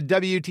Maron from the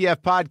WTF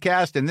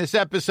Podcast, and this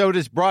episode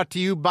is brought to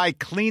you by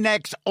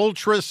Kleenex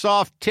Ultra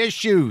Soft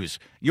Tissues,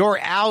 your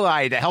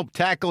ally to help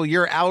tackle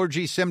your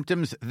allergy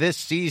symptoms this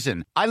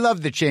season. I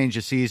love the change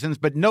of seasons,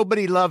 but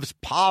nobody loves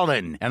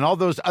pollen and all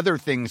those other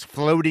things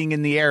floating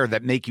in the air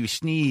that make you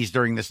sneeze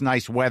during this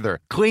nice weather.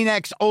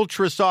 Kleenex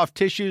Ultra Soft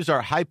Tissues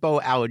are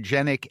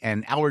hypoallergenic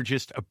and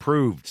allergist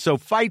approved, so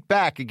fight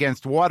back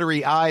against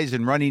watery eyes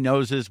and runny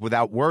noses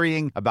without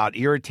worrying about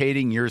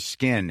irritating your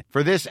skin.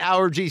 For this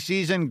allergy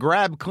season,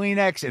 grab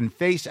Kleenex and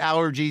face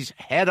allergies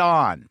head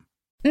on.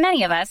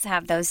 Many of us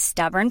have those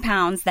stubborn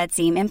pounds that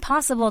seem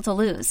impossible to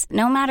lose,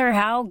 no matter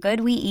how good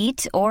we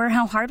eat or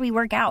how hard we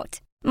work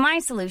out. My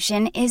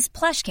solution is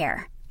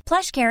PlushCare.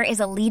 PlushCare is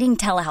a leading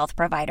telehealth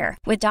provider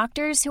with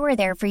doctors who are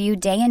there for you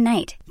day and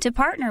night to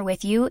partner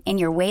with you in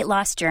your weight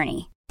loss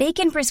journey. They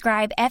can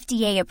prescribe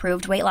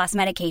FDA-approved weight loss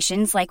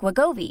medications like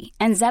Wegovy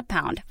and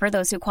Zepbound for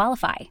those who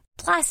qualify.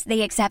 Plus,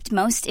 they accept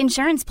most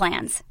insurance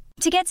plans.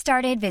 To get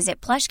started, visit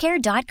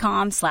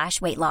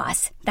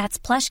plushcare.com/weightloss. That's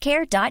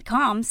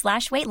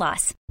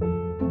plushcare.com/weightloss.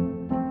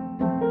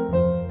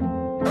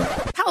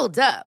 Hold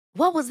up.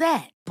 What was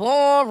that?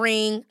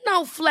 Boring.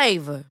 No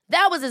flavor.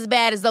 That was as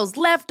bad as those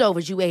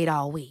leftovers you ate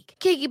all week.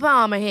 Keke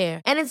Palmer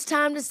here. And it's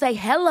time to say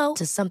hello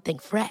to something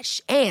fresh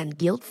and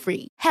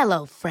guilt-free.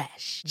 Hello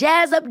Fresh.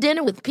 Jazz up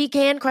dinner with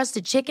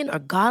pecan-crusted chicken or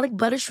garlic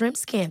butter shrimp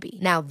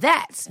scampi. Now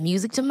that's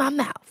music to my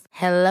mouth.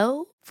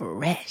 Hello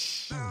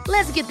Fresh.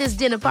 Let's get this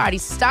dinner party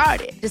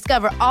started.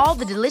 Discover all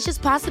the delicious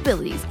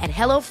possibilities at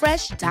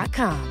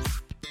HelloFresh.com.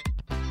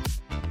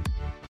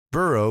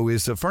 Burrow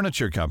is a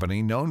furniture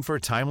company known for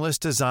timeless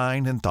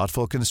design and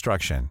thoughtful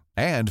construction,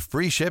 and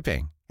free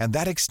shipping, and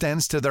that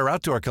extends to their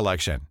outdoor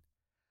collection.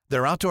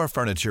 Their outdoor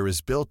furniture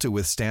is built to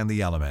withstand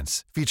the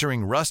elements,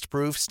 featuring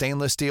rust-proof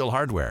stainless steel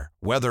hardware,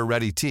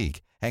 weather-ready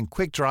teak, and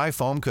quick-dry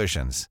foam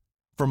cushions.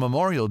 For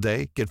Memorial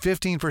Day, get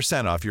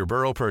 15% off your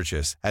Burrow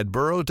purchase at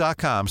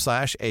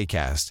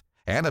burrow.com/acast,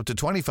 and up to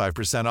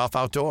 25% off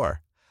outdoor.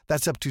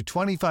 That's up to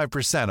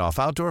 25% off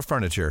outdoor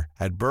furniture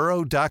at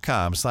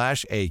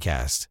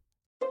burrow.com/acast.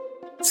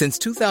 Since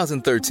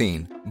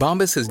 2013,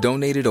 Bombas has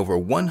donated over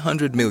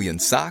 100 million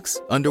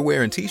socks,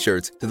 underwear, and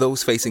T-shirts to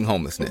those facing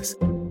homelessness.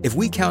 If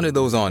we counted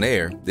those on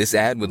air, this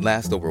ad would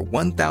last over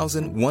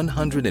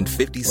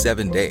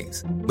 1,157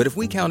 days. But if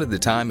we counted the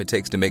time it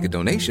takes to make a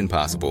donation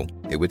possible,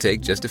 it would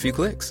take just a few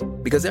clicks.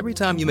 Because every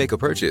time you make a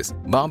purchase,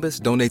 Bombas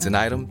donates an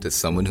item to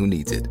someone who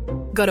needs it.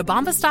 Go to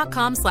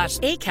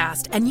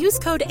bombas.com/ACAST and use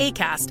code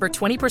ACAST for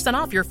 20%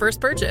 off your first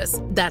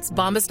purchase. That's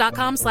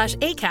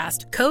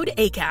bombas.com/ACAST, code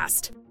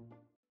ACAST.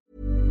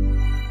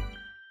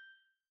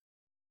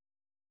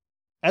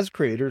 As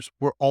creators,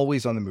 we're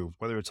always on the move.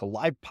 Whether it's a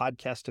live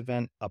podcast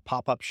event, a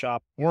pop-up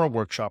shop, or a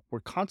workshop, we're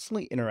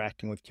constantly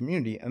interacting with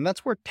community, and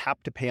that's where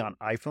Tap to Pay on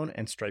iPhone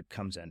and Stripe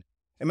comes in.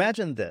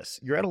 Imagine this.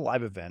 You're at a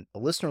live event, a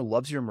listener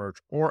loves your merch,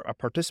 or a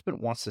participant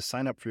wants to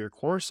sign up for your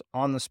course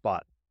on the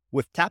spot.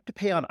 With Tap to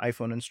Pay on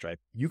iPhone and Stripe,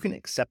 you can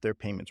accept their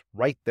payments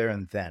right there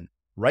and then,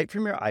 right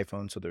from your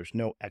iPhone, so there's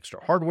no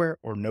extra hardware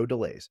or no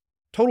delays.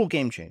 Total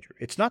game changer.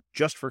 It's not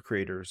just for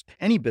creators.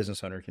 Any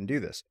business owner can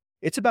do this.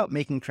 It's about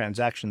making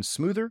transactions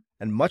smoother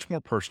and much more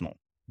personal,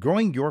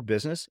 growing your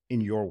business in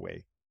your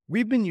way.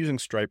 We've been using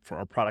Stripe for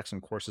our products and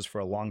courses for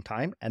a long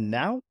time, and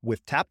now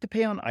with Tap to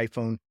Pay on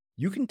iPhone,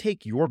 you can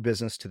take your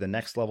business to the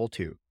next level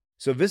too.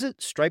 So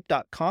visit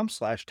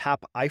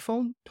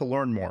stripe.com/tapiphone to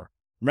learn more.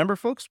 Remember,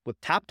 folks,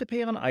 with Tap to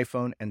Pay on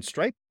iPhone and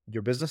Stripe,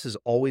 your business is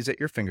always at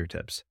your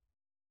fingertips.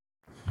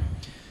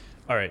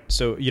 All right.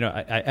 So,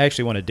 I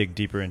actually want to dig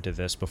deeper into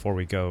this before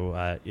we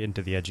go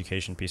into the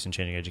education piece and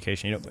changing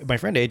education. My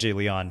friend AJ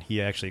Leon,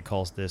 he actually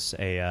calls this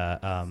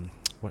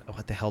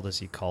what the hell does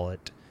he call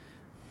it?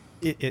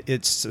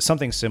 It's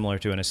something similar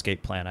to an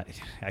escape plan.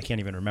 I can't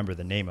even remember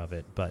the name of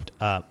it, but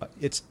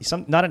it's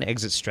not an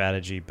exit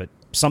strategy, but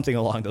something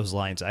along those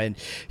lines. And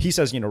he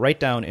says, write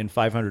down in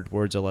 500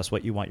 words or less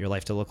what you want your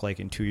life to look like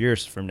in 2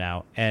 years from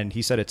now. And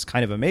he said it's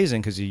kind of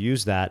amazing because you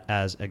use that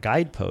as a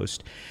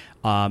guidepost.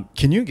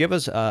 Can you give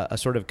us a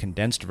sort of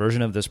condensed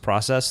version of this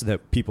process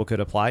that people could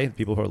apply,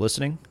 people who are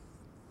listening?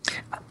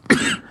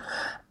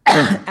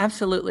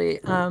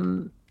 Absolutely.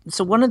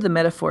 So one of the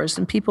metaphors,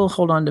 and people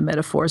hold on to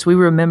metaphors, we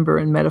remember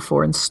in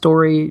metaphor and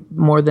story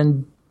more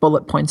than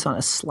bullet points on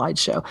a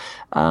slideshow.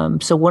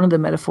 So one of the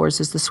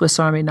metaphors is the Swiss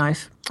Army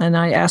knife. And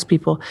I ask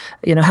people,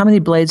 how many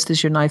blades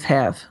does your knife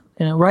have?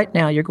 Right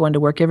now you're going to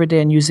work every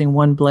day and using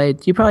one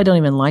blade. You probably don't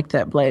even like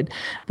that blade,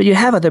 but you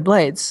have other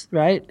blades,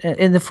 right?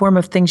 In the form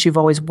of things you've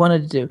always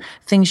wanted to do,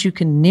 things you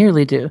can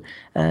nearly do,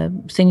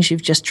 things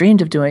you've just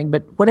dreamed of doing.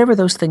 But whatever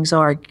those things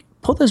are,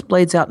 pull those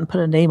blades out and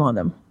put a name on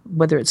them,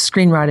 whether it's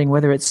screenwriting,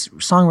 whether it's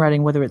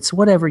songwriting, whether it's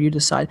whatever you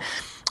decide.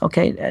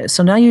 Okay,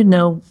 so now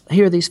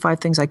here are these 5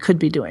 things I could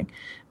be doing,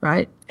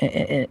 right?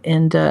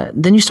 And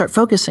then you start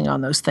focusing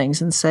on those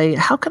things and say,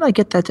 how can I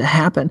get that to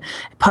happen?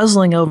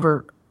 Puzzling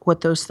over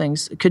what those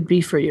things could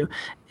be for you.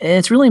 And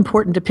it's really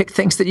important to pick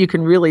things that you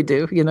can really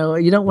do. You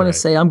don't want to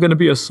say, I'm going to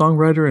be a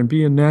songwriter and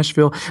be in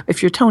Nashville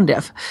if you're tone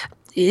deaf.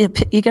 You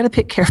got to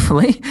pick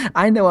carefully.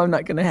 I know I'm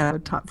not going to have a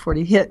top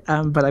 40 hit,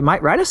 but I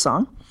might write a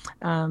song.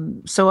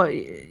 So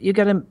you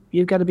got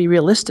to be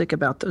realistic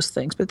about those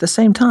things. But at the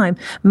same time,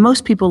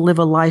 most people live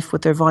a life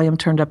with their volume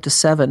turned up to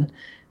 7,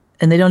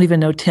 and they don't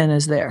even know 10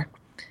 is there.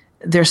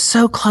 They're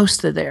so close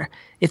to there.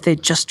 If they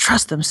just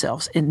trust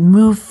themselves and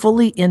move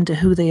fully into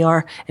who they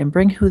are and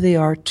bring who they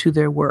are to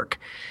their work.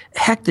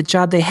 Heck, the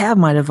job they have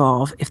might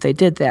evolve if they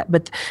did that,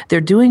 but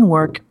they're doing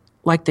work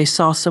like they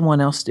saw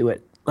someone else do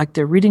it, like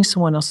they're reading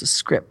someone else's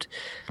script.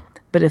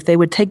 But if they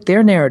would take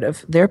their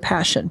narrative, their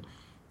passion,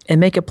 and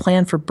make a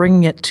plan for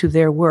bringing it to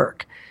their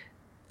work,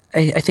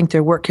 I think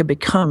their work could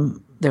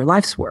become their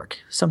life's work,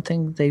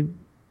 something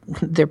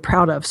they're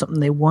proud of, something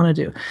they want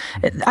to do.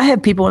 I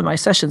have people in my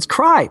sessions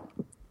cry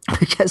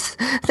because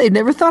they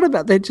never thought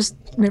about it. They just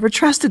never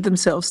trusted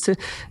themselves to,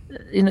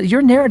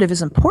 your narrative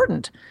is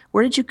important.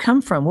 Where did you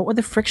come from? What were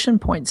the friction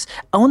points?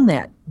 Own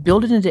that.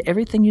 Build it into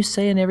everything you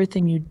say and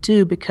everything you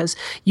do, because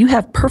you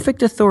have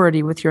perfect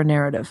authority with your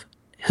narrative.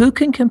 Who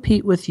can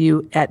compete with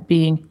you at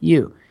being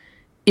you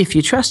if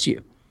you trust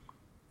you?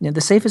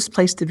 The safest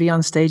place to be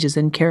on stage is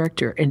in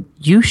character, and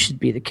you should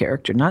be the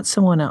character, not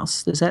someone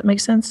else. Does that make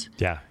sense?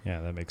 Yeah,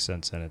 that makes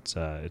sense, and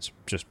it's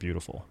just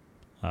beautiful.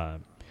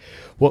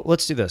 Well,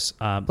 let's do this.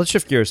 Let's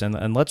shift gears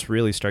and let's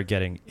really start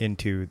getting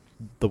into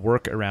the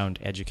work around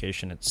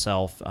education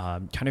itself.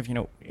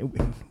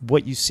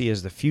 What you see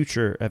as the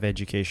future of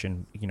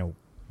education.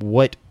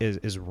 What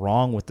is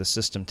wrong with the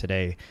system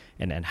today,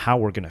 and how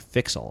we're going to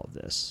fix all of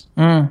this.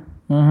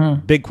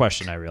 Big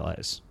question, I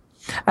realize.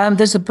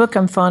 There's a book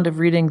I'm fond of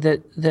reading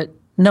that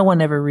no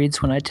one ever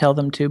reads when I tell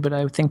them to, but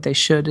I think they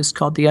should. It's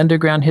called The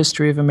Underground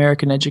History of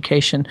American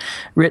Education,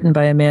 written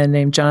by a man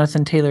named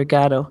Jonathan Taylor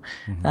Gatto.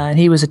 And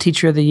he was a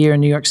Teacher of the Year in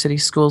New York City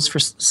schools for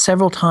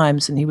several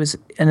times, and he was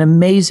an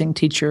amazing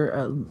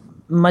teacher,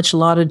 much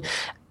lauded,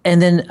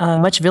 and then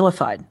much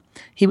vilified.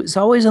 He was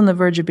always on the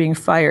verge of being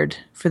fired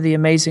for the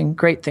amazing,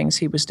 great things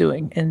he was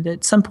doing. And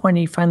at some point,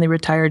 he finally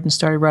retired and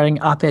started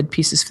writing op-ed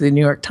pieces for the New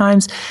York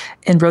Times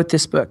and wrote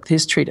this book,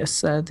 his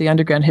treatise, The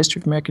Underground History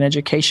of American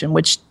Education,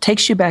 which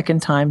takes you back in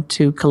time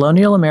to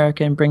colonial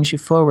America and brings you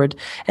forward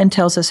and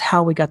tells us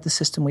how we got the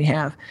system we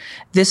have.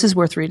 This is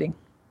worth reading.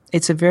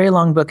 It's a very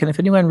long book, and if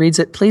anyone reads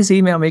it, please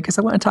email me, because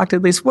I want to talk to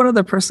at least one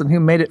other person who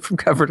made it from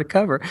cover to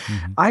cover.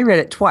 I read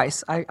it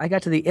twice. I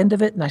got to the end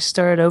of it, and I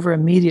started over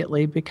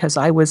immediately because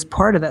I was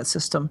part of that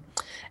system.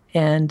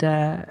 And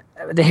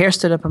the hair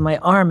stood up on my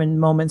arm in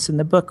moments in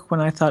the book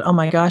when I thought, oh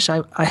my gosh,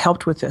 I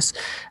helped with this.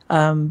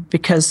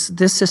 Because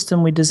this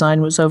system we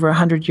designed was over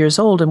 100 years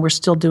old, and we're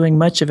still doing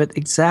much of it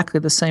exactly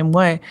the same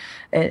way.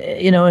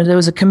 And there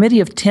was a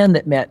committee of 10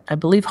 that met, I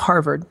believe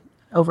Harvard,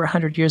 over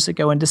 100 years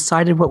ago, and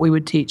decided what we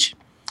would teach.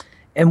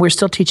 And we're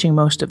still teaching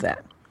most of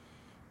that.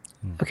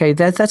 Okay,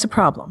 that's a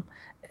problem.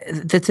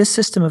 That this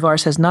system of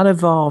ours has not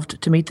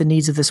evolved to meet the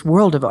needs of this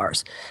world of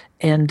ours.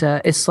 And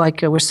it's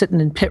like we're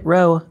sitting in pit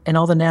row, and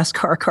all the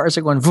NASCAR cars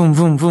are going boom,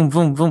 boom, boom,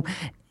 boom, boom.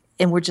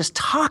 and we're just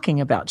talking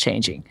about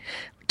changing.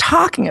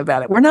 Talking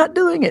about it. We're not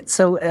doing it.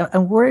 So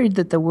I'm worried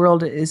that the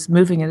world is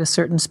moving at a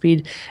certain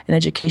speed and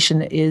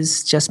education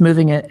is just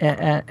moving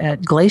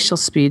at glacial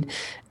speed.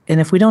 And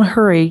if we don't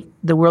hurry,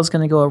 the world's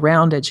going to go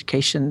around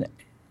education.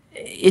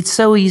 It's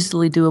so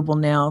easily doable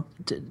now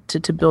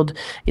to build,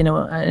 an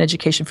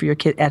education for your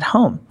kid at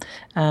home.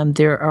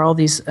 There are all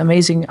these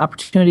amazing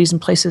opportunities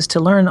and places to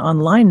learn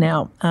online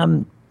now.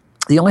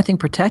 The only thing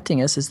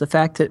protecting us is the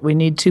fact that we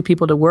need two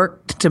people to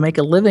work to make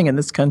a living in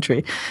this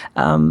country.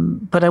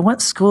 But I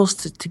want schools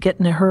to get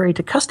in a hurry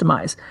to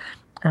customize,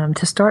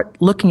 to start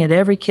looking at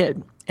every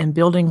kid and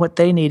building what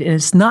they need. And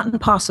it's not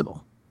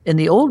impossible. In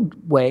the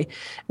old way,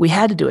 we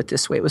had to do it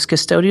this way. It was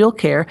custodial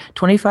care,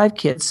 25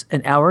 kids,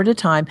 an hour at a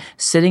time,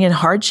 sitting in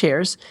hard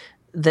chairs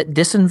that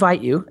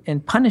disinvite you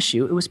and punish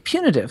you. It was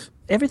punitive.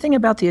 Everything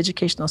about the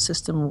educational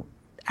system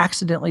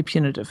accidentally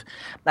punitive.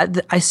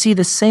 I see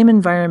the same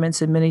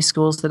environments in many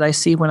schools that I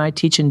see when I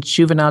teach in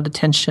juvenile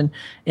detention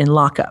in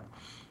lockup.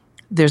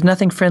 There's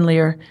nothing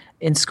friendlier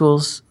in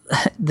schools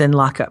than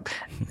lockup.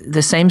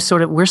 The same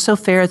sort of, we're so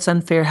fair, it's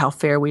unfair how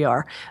fair we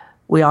are.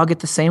 We all get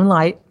the same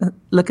light.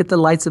 Look at the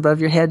lights above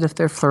your head if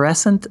they're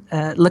fluorescent.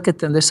 Look at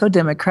them. They're so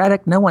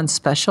democratic. No one's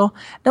special.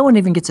 No one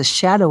even gets a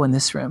shadow in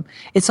this room.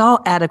 It's all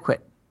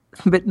adequate,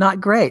 but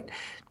not great.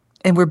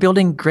 And we're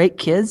building great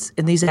kids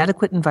in these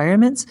adequate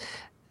environments.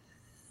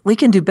 We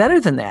can do better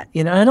than that.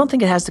 I don't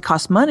think it has to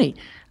cost money.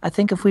 I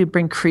think if we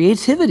bring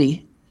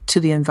creativity to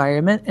the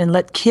environment and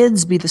let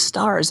kids be the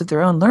stars of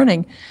their own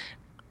learning,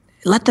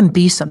 let them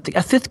be something.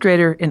 A fifth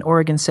grader in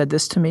Oregon said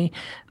this to me.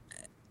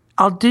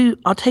 I'll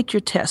take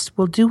your test.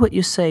 We'll do what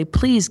you say.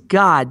 Please,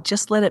 God,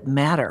 just let it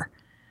matter.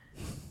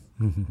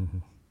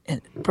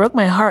 It broke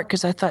my heart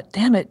because I thought,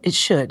 damn it, it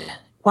should.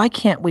 Why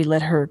can't we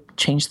let her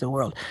change the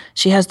world?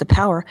 She has the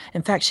power.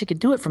 In fact, she could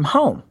do it from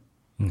home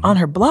on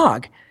her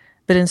blog.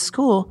 But in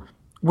school,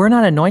 we're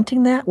not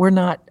anointing that. We're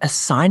not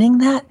assigning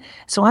that.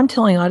 So I'm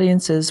telling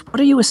audiences, what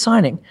are you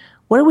assigning?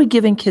 What are we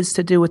giving kids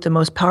to do with the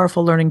most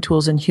powerful learning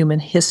tools in human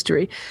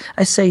history?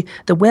 I say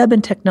the web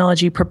and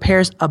technology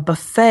prepares a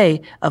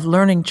buffet of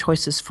learning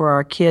choices for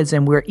our kids,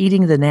 and we're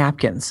eating the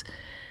napkins.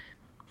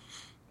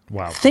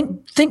 Wow.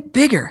 Think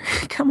bigger.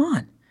 Come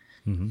on.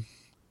 Mm-hmm.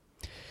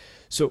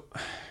 So,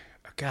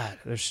 God,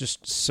 there's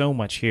just so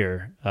much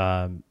here.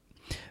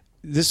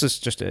 This is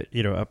just a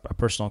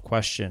personal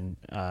question.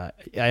 I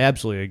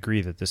absolutely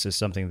agree that this is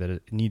something that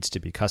it needs to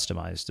be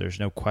customized. There's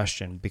no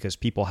question, because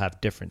people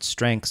have different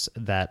strengths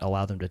that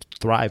allow them to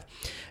thrive.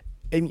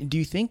 And do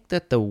you think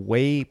that the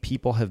way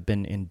people have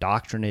been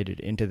indoctrinated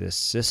into this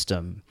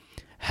system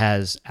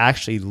has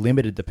actually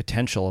limited the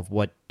potential of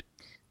what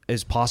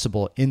is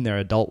possible in their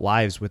adult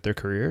lives with their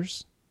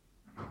careers?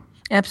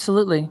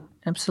 Absolutely.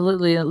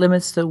 Absolutely. It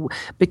limits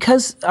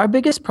because our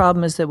biggest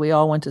problem is that we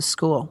all went to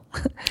school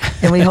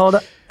and we hold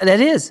up. That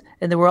is,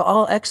 and we're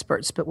all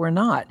experts, but we're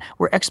not.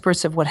 We're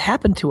experts at what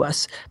happened to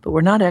us, but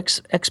we're not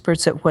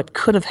experts at what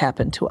could have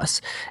happened to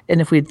us. And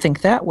if we'd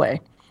think that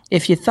way,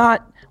 if you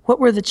thought, what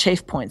were the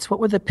chafe points? What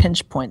were the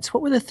pinch points?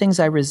 What were the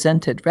things I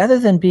resented? Rather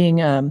than being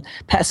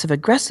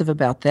passive-aggressive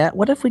about that,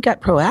 what if we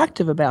got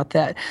proactive about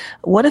that?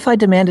 What if I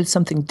demanded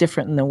something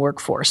different in the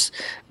workforce?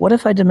 What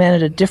if I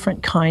demanded a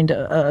different kind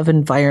of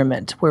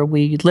environment where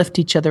we lift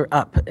each other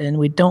up and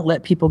we don't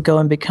let people go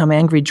and become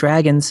angry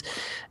dragons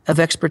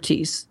of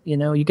expertise?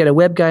 You get a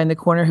web guy in the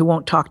corner who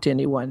won't talk to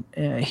anyone.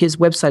 His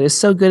website is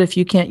so good, if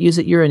you can't use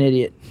it, you're an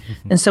idiot.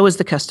 And so is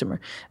the customer.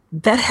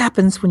 That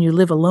happens when you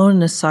live alone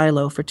in a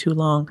silo for too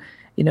long.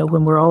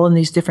 When we're all in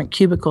these different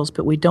cubicles,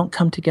 but we don't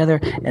come together.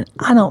 And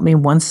I don't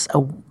mean once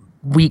a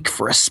week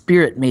for a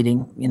spirit meeting,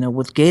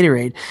 with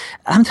Gatorade.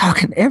 I'm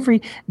talking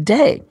every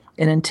day,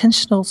 an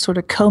intentional sort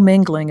of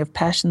commingling of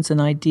passions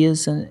and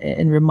ideas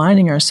and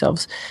reminding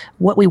ourselves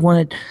what we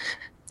wanted.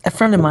 A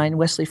friend of mine,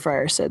 Wesley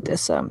Fryer, said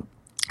this.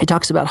 He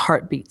talks about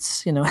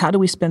heartbeats. How do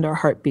we spend our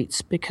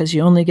heartbeats? Because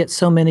you only get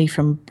so many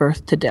from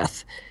birth to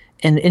death.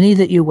 And any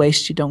that you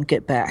waste, you don't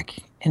get back.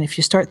 And if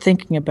you start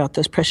thinking about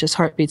those precious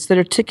heartbeats that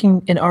are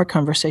ticking in our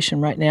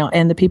conversation right now,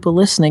 and the people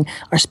listening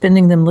are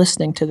spending them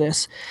listening to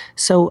this.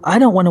 So I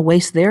don't want to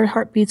waste their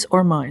heartbeats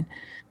or mine.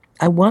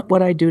 I want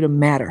what I do to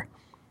matter.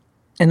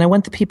 And I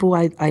want the people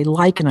I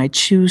like and I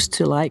choose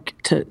to like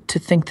to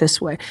think this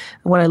way.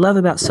 And what I love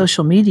about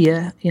social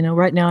media,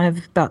 right now I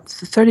have about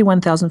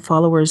 31,000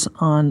 followers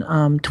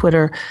on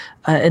Twitter,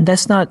 and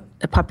that's not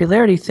a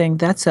popularity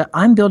thing.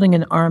 I'm building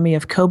an army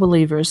of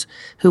co-believers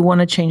who want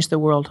to change the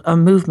world, a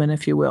movement,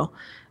 if you will,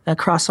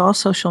 across all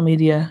social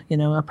media.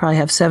 I probably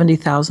have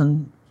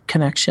 70,000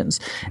 connections,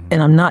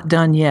 and I'm not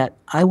done yet.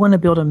 I want to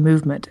build a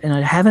movement, and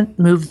I haven't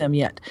moved them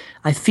yet.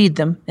 I feed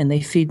them, and they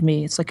feed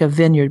me. It's like a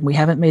vineyard. We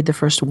haven't made the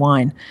first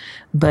wine,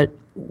 but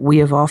we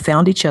have all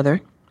found each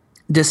other,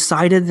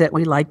 decided that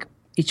we like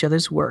each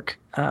other's work,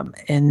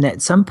 and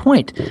at some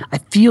point, I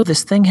feel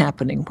this thing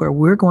happening where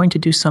we're going to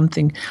do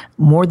something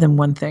more than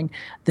one thing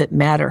that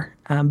matter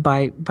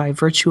by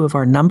virtue of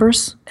our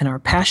numbers and our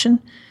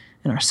passion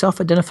and our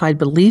self-identified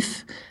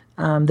belief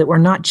that we're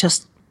not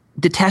just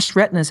detached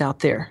retinas out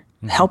there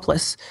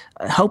helpless,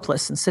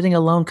 hopeless, and sitting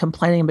alone,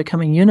 complaining and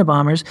becoming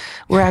Unabombers.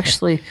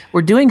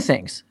 We're doing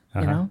things,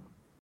 you know?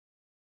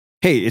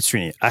 Hey, it's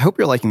Srini. I hope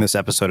you're liking this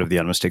episode of The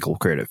Unmistakable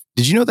Creative.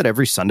 Did you know that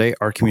every Sunday,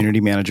 our community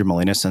manager,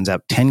 Melina, sends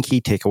out 10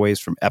 key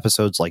takeaways from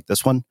episodes like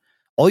this one?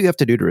 All you have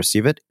to do to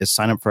receive it is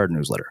sign up for our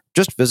newsletter.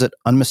 Just visit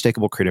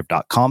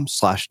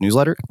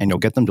unmistakablecreative.com/newsletter and you'll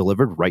get them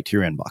delivered right to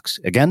your inbox.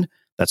 Again,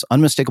 that's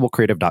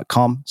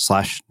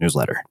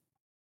unmistakablecreative.com/newsletter.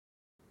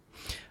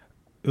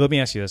 Let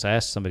me ask you this. I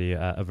asked somebody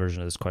a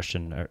version of this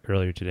question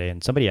earlier today,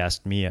 and somebody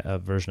asked me a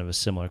version of a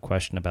similar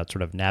question about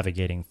sort of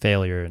navigating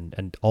failure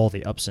and all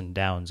the ups and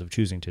downs of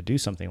choosing to do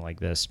something like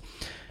this.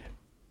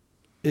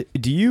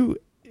 Did you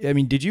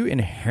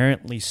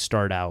inherently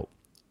start out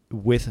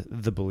with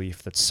the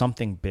belief that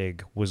something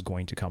big was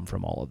going to come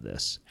from all of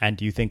this? And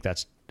do you think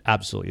that's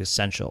absolutely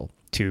essential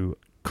to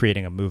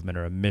creating a movement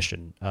or a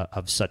mission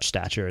of such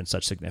stature and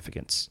such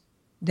significance?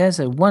 That's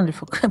a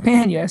wonderful,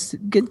 man, you asked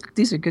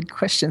these are good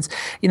questions.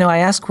 You know, I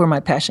asked where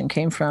my passion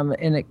came from,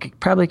 and it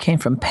probably came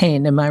from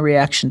pain and my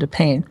reaction to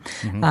pain.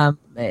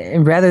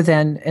 And rather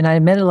than, and I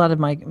met a lot of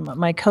my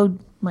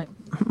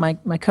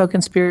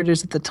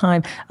co-conspirators at the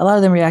time, a lot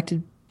of them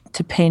reacted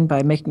to pain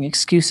by making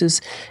excuses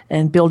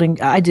and building.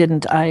 I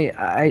didn't.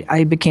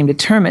 I became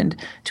determined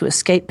to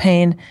escape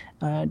pain,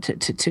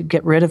 to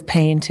get rid of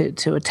pain,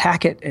 to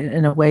attack it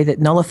in a way that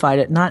nullified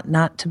it,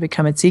 not to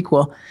become its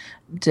equal,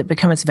 to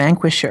become its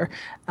vanquisher.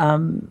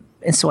 And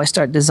so I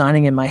started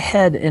designing in my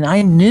head, and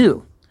I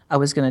knew I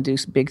was going to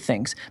do big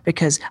things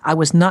because I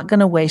was not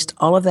going to waste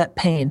all of that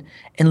pain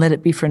and let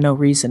it be for no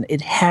reason. It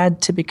had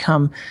to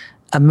become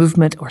a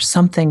movement or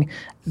something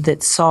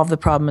that solved the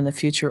problem in the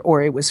future,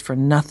 or it was for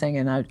nothing.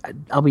 And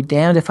I'll be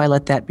damned if I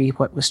let that be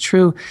what was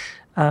true.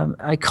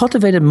 I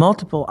cultivated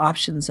multiple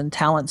options and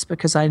talents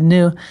because I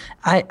knew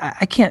I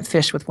can't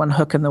fish with one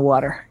hook in the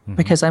water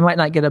because I might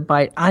not get a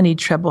bite. I need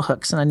treble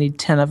hooks, and I need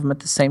 10 of them at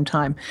the same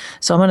time.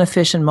 So I'm going to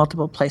fish in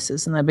multiple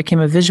places. And I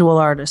became a visual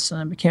artist, and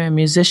I became a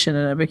musician,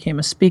 and I became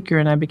a speaker,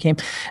 and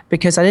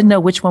because I didn't know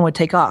which one would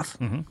take off.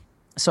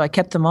 So I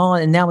kept them all,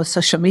 and now with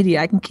social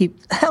media, I can keep,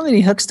 how many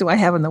hooks do I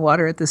have in the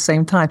water at the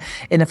same time?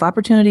 And if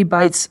opportunity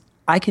bites,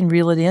 I can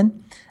reel it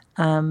in.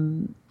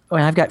 And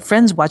I've got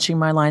friends watching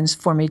my lines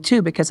for me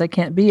too, because I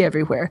can't be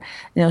everywhere.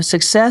 You know,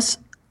 success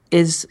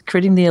is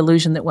creating the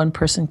illusion that one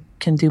person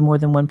can do more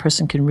than one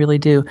person can really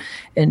do.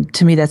 And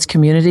to me, that's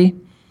community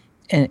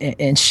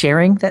and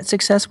sharing that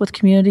success with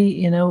community.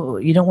 You know,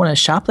 you don't want to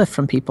shoplift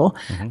from people.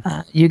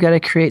 You got to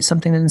create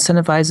something that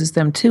incentivizes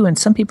them too. And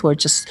some people are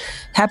just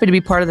happy to be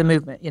part of the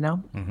movement, you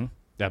know?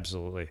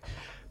 Absolutely.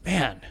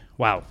 Man,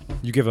 wow.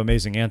 You give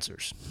amazing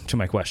answers to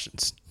my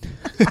questions.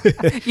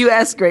 You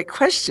ask great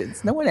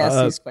questions. No one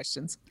asks these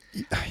questions.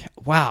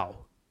 Wow.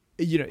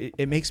 You know,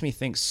 it makes me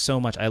think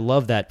so much. I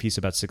love that piece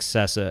about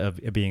success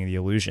of being the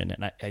illusion.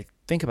 And I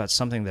think about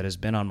something that has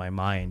been on my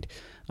mind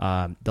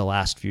the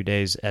last few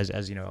days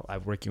as you know,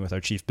 I'm working with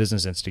our chief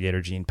business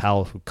instigator, Gene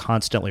Powell, who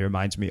constantly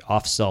reminds me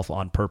off self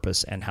on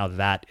purpose and how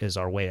that is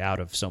our way out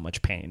of so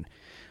much pain.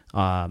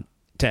 And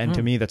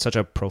to me, that's such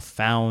a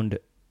profound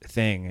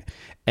thing.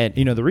 And,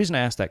 you know, the reason I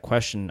asked that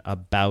question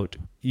about,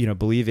 you know,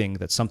 believing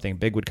that something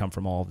big would come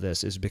from all of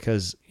this is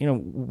because, you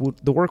know,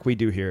 the work we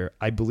do here,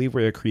 I believe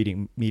we're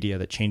creating media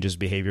that changes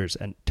behaviors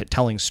and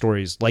telling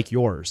stories like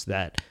yours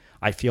that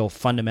I feel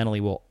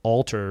fundamentally will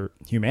alter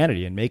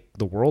humanity and make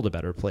the world a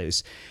better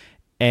place.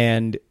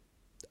 And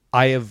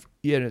I have,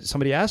 you know,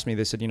 somebody asked me,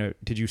 they said, you know,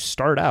 did you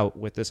start out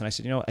with this? And I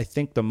said, you know, I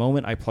think the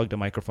moment I plugged a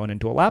microphone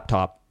into a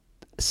laptop,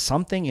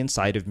 something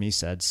inside of me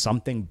said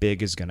something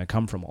big is going to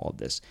come from all of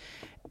this.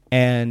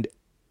 And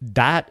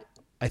that,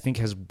 I think,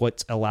 has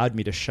what's allowed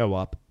me to show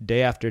up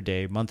day after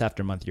day, month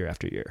after month, year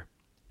after year.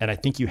 And I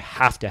think you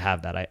have to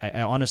have that.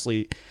 I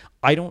honestly,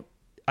 I don't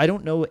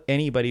know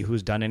anybody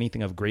who's done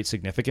anything of great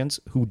significance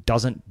who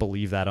doesn't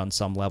believe that on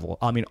some level.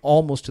 I mean,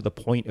 almost to the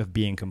point of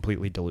being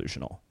completely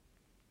delusional.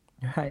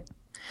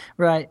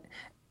 Right.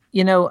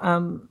 You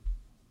know,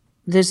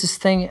 there's this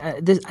thing,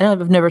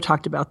 I've never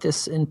talked about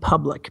this in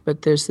public,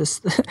 but there's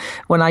this,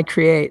 when I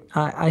create,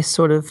 I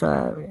sort of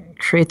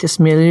create this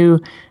milieu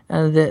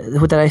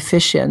that I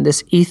fish in,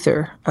 this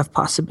ether of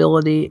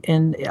possibility.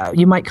 And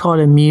you might call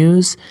it a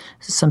muse.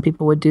 Some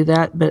people would do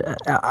that, but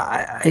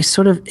I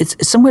sort of, it's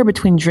somewhere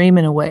between dream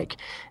and awake.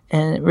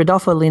 And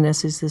Rodolfo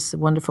Linas is this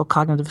wonderful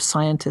cognitive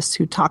scientist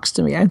who talks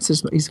to me.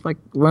 He's like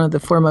one of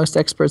the foremost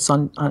experts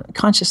on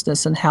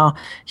consciousness and how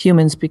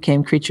humans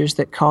became creatures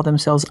that call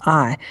themselves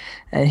I.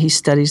 He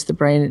studies the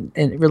brain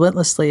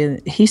relentlessly.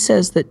 And he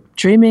says that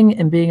dreaming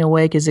and being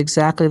awake is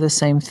exactly the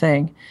same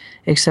thing,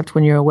 except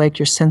when you're awake,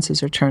 your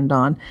senses are turned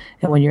on.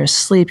 And when you're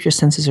asleep, your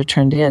senses are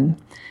turned in.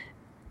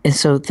 And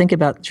so think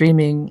about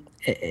dreaming.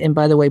 And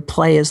by the way,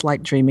 play is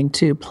like dreaming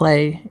too.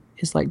 Play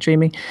is like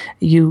dreaming.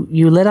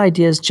 You let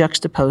ideas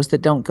juxtapose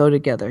that don't go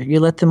together. You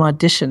let them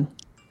audition,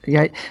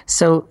 right?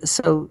 So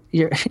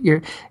your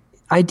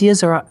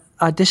ideas are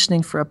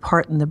auditioning for a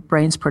part in the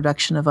brain's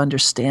production of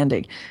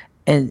understanding.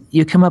 And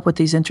you come up with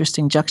these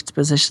interesting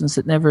juxtapositions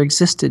that never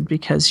existed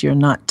because you're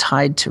not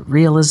tied to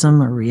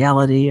realism or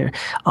reality or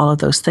all of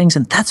those things.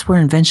 And that's where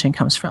invention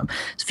comes from.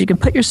 So if you can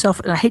put yourself,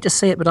 and I hate to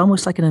say it, but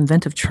almost like an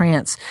inventive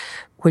trance,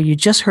 where you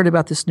just heard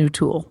about this new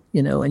tool,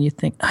 and you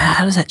think,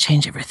 how does that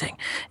change everything?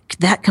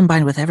 That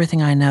combined with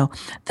everything I know,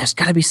 there's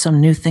got to be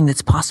some new thing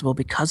that's possible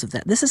because of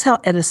that. This is how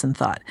Edison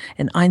thought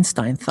and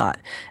Einstein thought.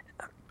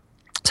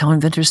 It's how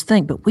inventors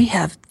think. But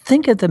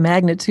think of the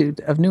magnitude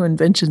of new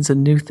inventions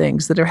and new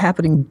things that are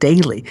happening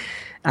daily.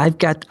 I've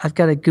got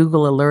a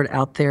Google alert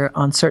out there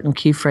on certain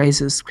key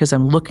phrases because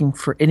I'm looking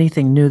for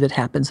anything new that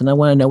happens, and I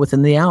want to know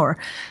within the hour.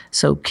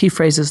 So key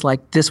phrases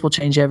like, this will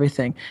change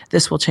everything,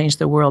 this will change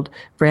the world,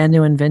 brand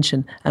new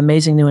invention,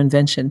 amazing new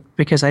invention,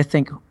 because I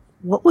think,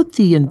 what would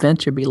the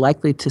inventor be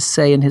likely to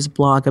say in his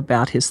blog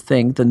about his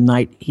thing the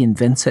night he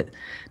invents it?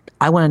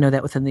 I want to know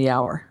that within the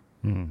hour.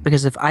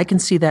 Because if I can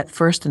see that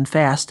first and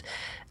fast,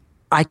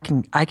 I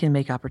can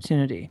make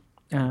opportunity.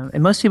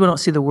 And most people don't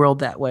see the world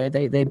that way.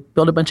 They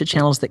build a bunch of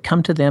channels that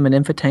come to them and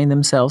entertain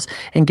themselves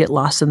and get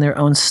lost in their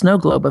own snow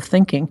globe of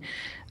thinking.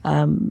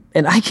 And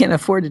I can't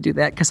afford to do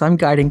that because I'm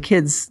guiding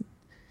kids.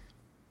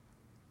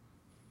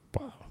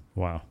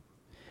 Wow.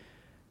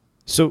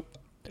 So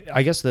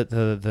I guess that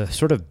the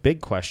sort of big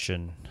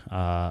question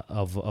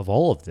of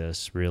all of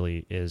this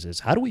really is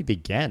how do we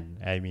begin?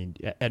 I mean,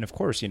 and of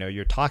course,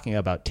 you're talking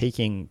about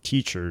taking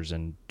teachers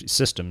and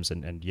systems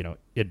and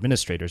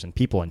administrators and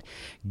people and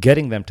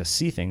getting them to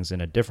see things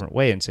in a different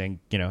way and saying,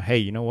 hey,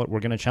 you know what, we're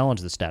going to challenge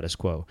the status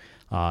quo,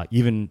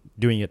 even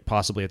doing it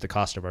possibly at the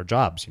cost of our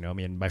jobs. I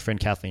mean, my friend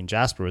Kathleen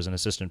Jasper was an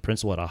assistant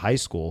principal at a high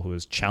school who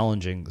was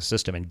challenging the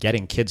system and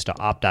getting kids to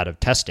opt out of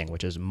testing,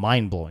 which is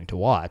mind-blowing to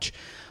watch.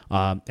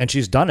 And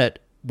she's done it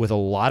with a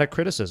lot of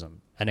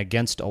criticism and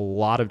against a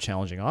lot of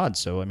challenging odds.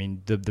 So, I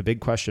mean, the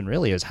big question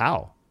really is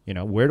how,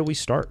 where do we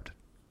start?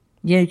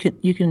 Yeah,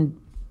 you can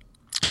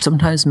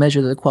sometimes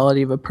measure the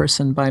quality of a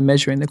person by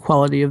measuring the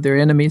quality of their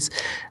enemies.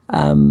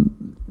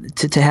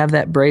 To have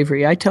that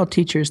bravery. I tell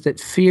teachers that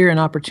fear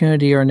and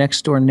opportunity are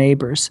next door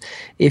neighbors.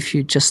 If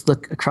you just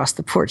look across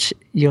the porch,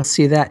 you'll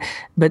see that.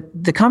 But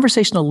the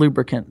conversational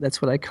lubricant,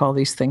 that's what I call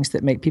these things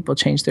that make people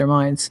change their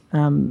minds,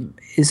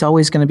 is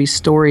always going to be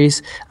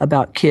stories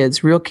about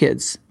kids, real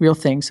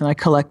things. And I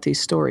collect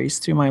these stories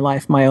through my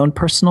life, my own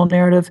personal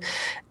narrative,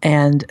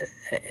 and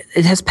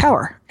it has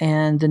power.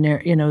 And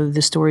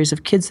the stories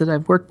of kids that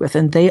I've worked with,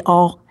 and they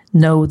all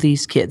know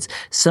these kids.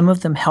 Some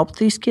of them helped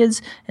these kids,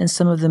 and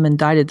some of them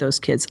indicted those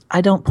kids. I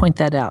don't point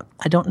that out.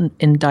 I don't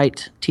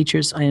indict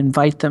teachers. I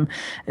invite them.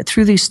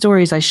 Through these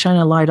stories, I shine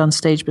a light on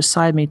stage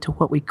beside me to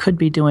what we could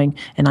be doing,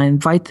 and I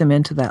invite them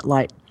into that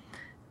light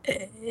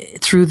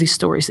through these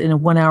stories in a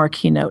 1-hour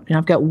keynote. And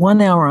I've got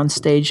 1 hour on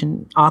stage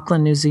in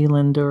Auckland, New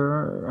Zealand,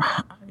 or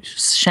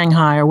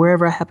Shanghai, or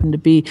wherever I happen to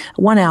be,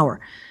 1 hour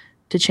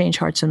to change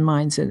hearts and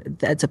minds.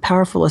 That's a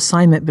powerful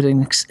assignment, but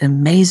an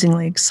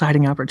amazingly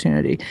exciting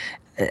opportunity.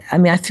 I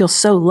mean, I feel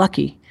so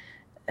lucky,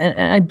 and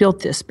I built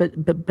this,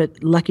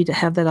 but lucky to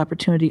have that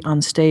opportunity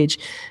on stage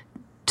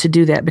to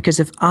do that. Because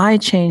if I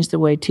change the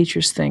way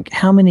teachers think,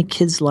 how many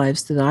kids'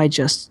 lives did I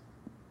just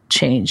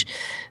change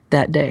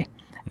that day?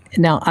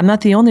 Now, I'm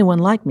not the only one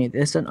like me.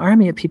 There's an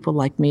army of people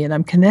like me, and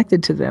I'm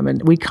connected to them,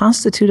 and we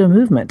constitute a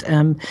movement.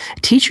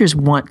 Teachers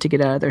want to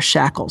get out of their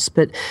shackles,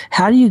 but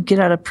how do you get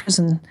out of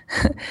prison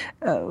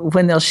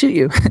when they'll shoot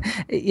you?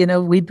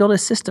 We built a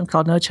system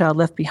called No Child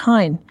Left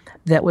Behind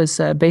that was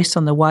based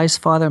on the wise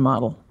father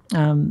model.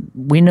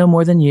 We know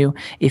more than you.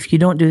 If you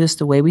don't do this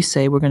the way we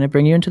say, we're going to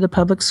bring you into the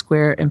public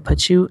square and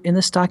put you in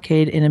the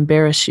stockade and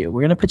embarrass you.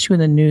 We're going to put you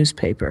in the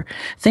newspaper.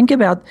 Think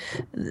about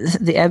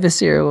the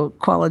adversarial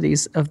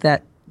qualities of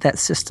that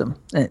system.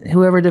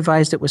 Whoever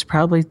devised it was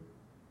probably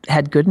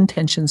had good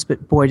intentions,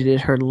 but boy, did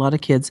it hurt a lot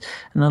of kids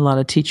and a lot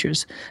of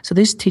teachers. So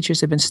these teachers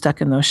have been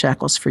stuck in those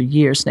shackles for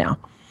years now.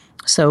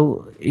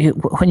 So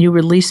when you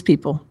release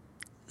people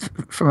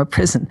from a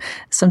prison,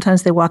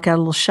 sometimes they walk out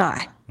a little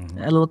shy,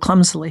 a little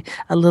clumsily,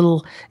 a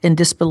little in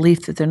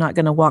disbelief that they're not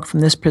going to walk from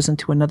this prison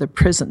to another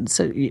prison.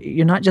 So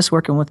you're not just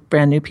working with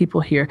brand new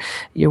people here.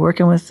 You're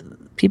working with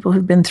people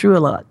who've been through a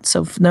lot.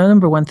 So the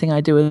number one thing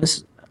I do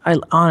is I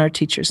honor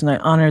teachers, and I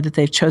honor that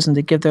they've chosen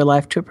to give their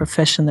life to a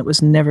profession that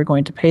was never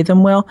going to pay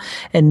them well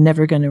and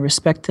never going to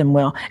respect them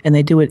well, and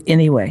they do it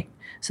anyway.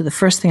 So the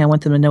first thing I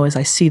want them to know is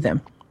I see them.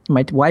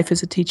 My wife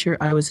is a teacher.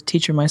 I was a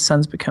teacher. My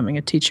son's becoming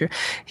a teacher.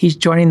 He's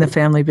joining the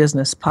family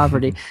business,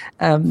 poverty.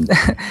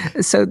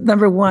 So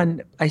number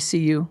one, I see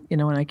you,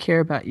 and I care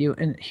about you.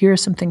 And here are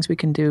some things we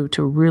can do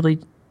to really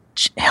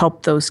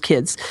help those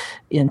kids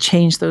and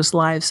change those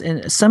lives.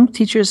 And some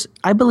teachers,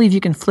 I believe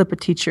you can flip a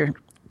teacher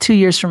 2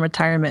 years from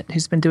retirement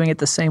who's been doing it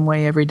the same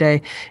way every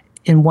day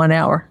in 1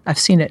 hour. I've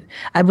seen it.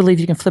 I believe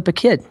you can flip a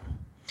kid.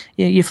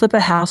 You flip a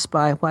house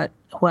by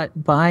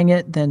what buying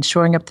it, then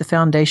shoring up the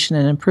foundation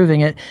and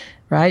improving it,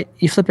 right?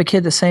 You flip a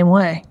kid the same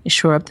way. You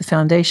shore up the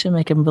foundation,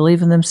 make them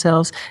believe in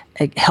themselves,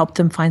 help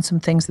them find some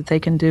things that they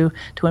can do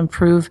to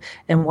improve,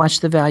 and watch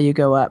the value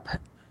go up.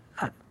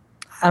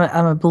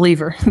 I'm a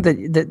believer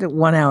that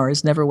 1 hour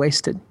is never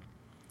wasted.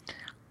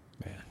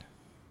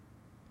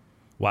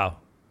 Wow.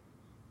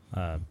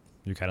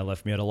 You kind of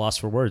left me at a loss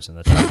for words, and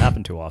that doesn't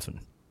happen too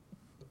often.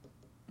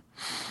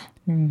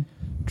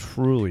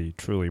 Truly,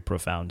 truly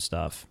profound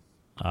stuff.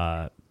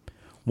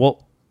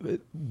 Well,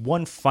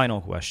 one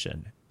final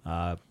question.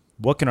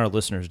 What can our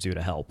listeners do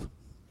to help?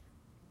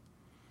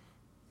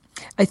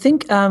 I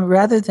think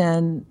rather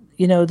than,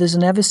 there's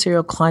an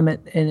adversarial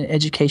climate in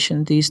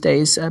education these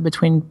days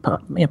between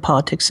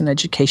politics and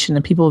education,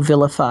 and people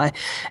vilify.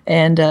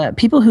 And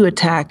people who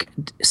attack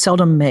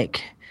seldom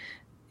make.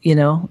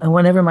 And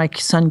whenever my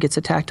son gets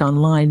attacked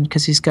online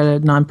because he's got a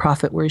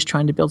nonprofit where he's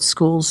trying to build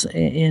schools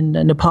in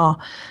Nepal,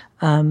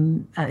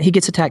 he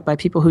gets attacked by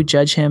people who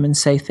judge him and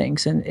say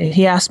things. And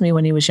he asked me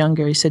when he was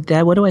younger, he said,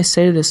 "Dad, what do I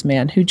say to this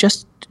man who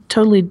just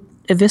totally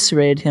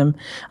eviscerated him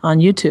on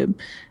YouTube?"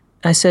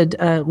 I said,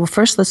 well,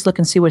 first let's look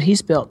and see what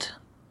he's built.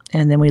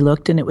 And then we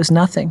looked and it was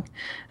nothing.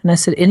 And I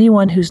said,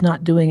 anyone who's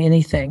not doing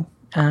anything,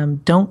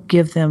 don't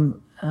give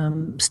them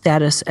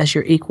status as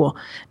your equal.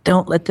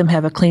 Don't let them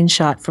have a clean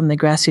shot from the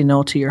grassy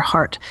knoll to your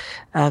heart.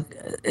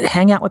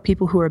 Hang out with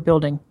people who are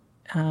building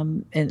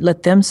and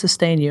let them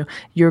sustain you.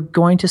 You're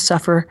going to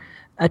suffer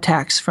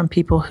attacks from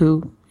people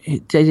who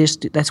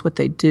that's what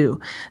they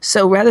do.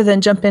 So rather than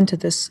jump into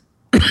this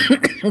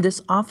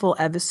this awful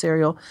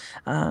adversarial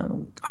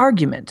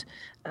argument,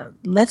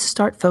 let's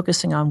start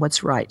focusing on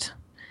what's right,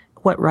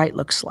 what right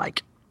looks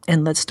like,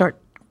 and let's start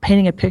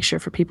painting a picture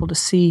for people to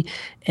see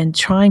and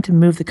trying to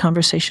move the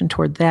conversation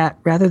toward that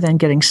rather than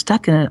getting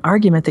stuck in an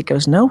argument that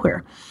goes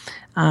nowhere.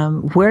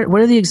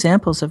 What are the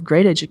examples of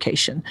great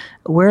education?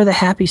 Where are the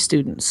happy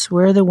students?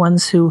 Where are the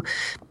ones who...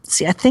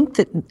 See, I think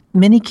that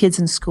many kids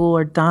in school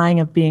are dying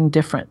of being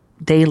different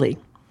daily.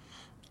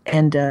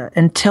 And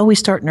until we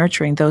start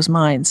nurturing those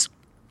minds,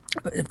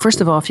 first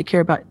of all, if you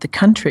care about the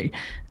country,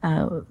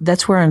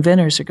 that's where our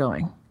inventors are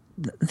going.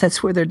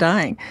 That's where they're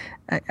dying.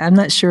 I'm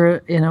not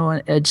sure,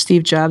 a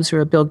Steve Jobs or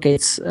a Bill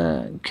Gates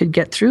could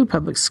get through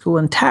public school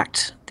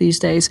intact these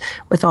days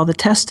with all the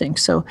testing.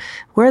 So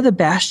where are the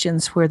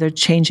bastions where they're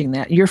changing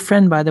that? Your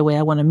friend, by the way,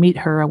 I want to meet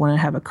her. I want to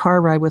have a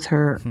car ride with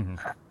her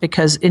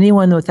because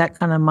anyone with that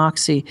kind of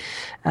moxie,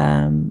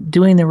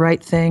 doing the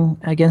right thing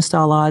against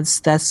all odds,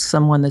 that's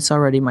someone that's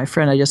already my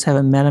friend. I just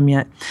haven't met him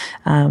yet.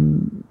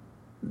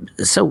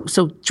 So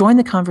join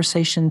the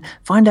conversation,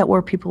 find out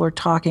where people are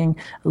talking,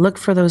 look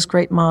for those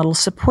great models,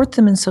 support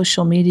them in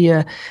social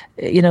media.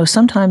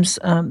 Sometimes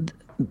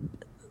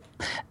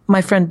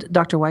my friend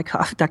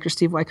Dr.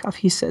 Steve Wyckoff,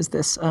 he says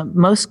this,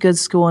 most good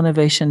school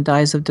innovation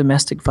dies of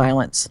domestic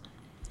violence.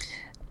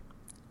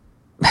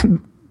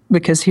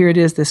 Because here it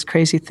is, this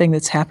crazy thing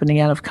that's happening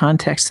out of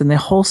context, and the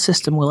whole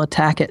system will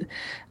attack it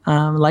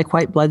like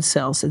white blood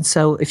cells. And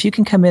so if you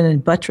can come in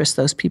and buttress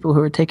those people who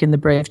are taking the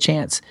brave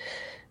chance,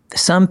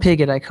 some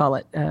pig it, I call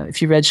it.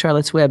 If you read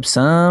Charlotte's Web,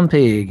 some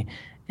pig,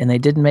 and they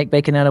didn't make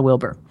bacon out of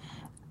Wilbur.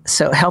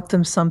 So help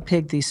them some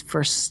pig these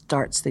first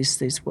starts,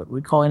 these what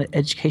we call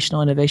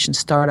educational innovation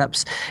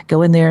startups.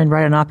 Go in there and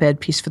write an op-ed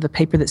piece for the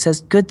paper that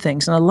says good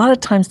things. And a lot of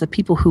times the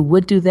people who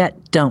would do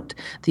that don't.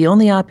 The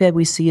only op-ed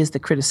we see is the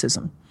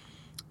criticism.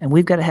 And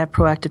we've got to have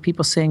proactive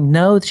people saying,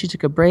 no, she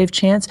took a brave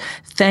chance.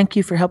 Thank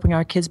you for helping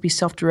our kids be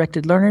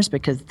self-directed learners,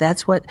 because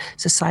that's what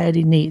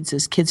society needs,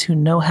 is kids who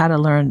know how to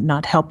learn,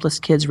 not helpless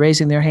kids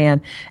raising their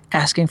hand,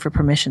 asking for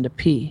permission to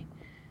pee.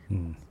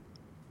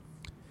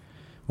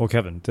 Well,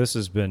 Kevin, this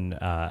has been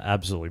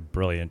absolutely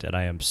brilliant, and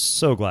I am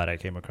so glad I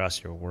came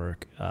across your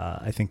work.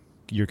 I think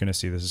you're going to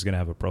see this is going to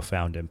have a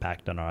profound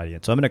impact on our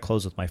audience. So I'm going to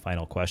close with my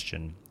final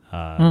question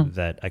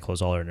that I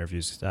close all our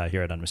interviews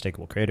here at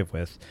Unmistakable Creative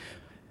with.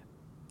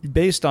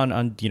 Based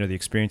on the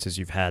experiences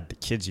you've had, the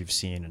kids you've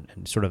seen,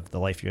 and sort of the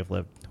life you've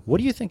lived, what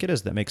do you think it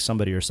is that makes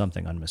somebody or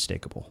something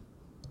unmistakable?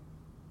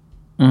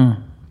 I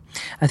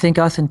think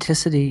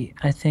authenticity.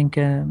 I think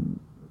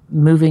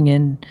moving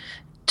in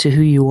to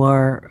who you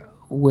are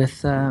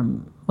with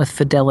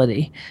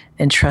fidelity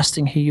and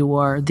trusting who you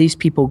are. These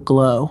people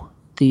glow.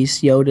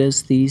 These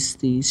Yodas,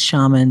 these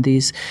shaman,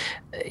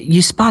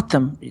 you spot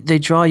them. They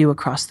draw you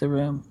across the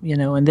room,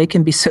 and they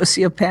can be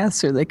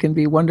sociopaths or they can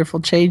be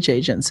wonderful change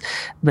agents,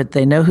 but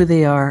they know who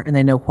they are and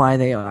they know why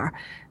they are.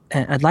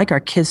 And I'd like our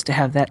kids to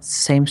have that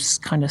same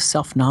kind of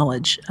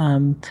self-knowledge.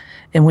 And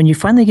when you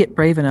finally get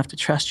brave enough to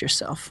trust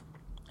yourself,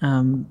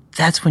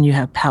 that's when you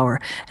have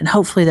power. And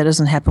hopefully that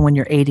doesn't happen when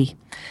you're 80.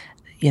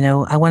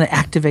 I want to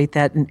activate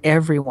that in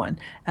everyone.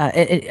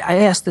 I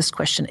ask this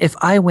question: if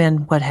I win,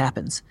 what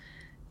happens?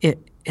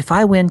 If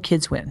I win,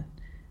 kids win.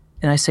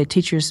 And I say,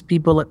 teachers, be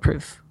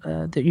bulletproof,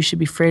 that you should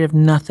be afraid of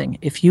nothing.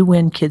 If you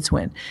win, kids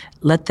win.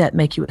 Let that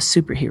make you a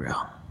superhero.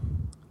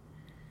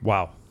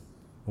 Wow.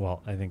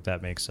 Well, I think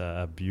that makes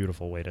a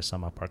beautiful way to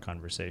sum up our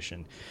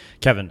conversation.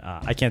 Kevin,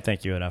 I can't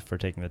thank you enough for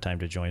taking the time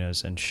to join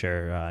us and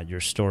share your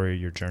story,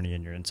 your journey,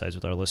 and your insights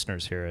with our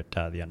listeners here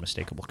at The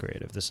Unmistakable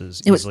Creative. This has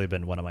easily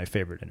been one of my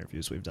favorite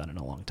interviews we've done in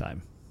a long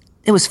time.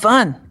 It was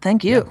fun.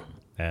 Thank you.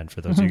 Yeah. And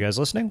for those of you guys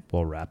listening,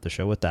 we'll wrap the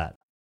show with that.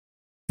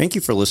 Thank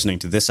you for listening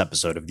to this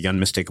episode of the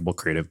Unmistakable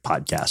Creative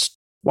Podcast.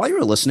 While you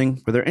were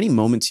listening, were there any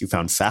moments you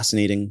found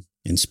fascinating,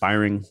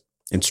 inspiring,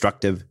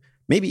 instructive,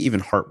 maybe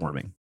even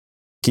heartwarming?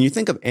 Can you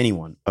think of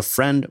anyone, a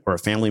friend or a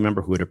family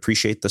member who would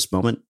appreciate this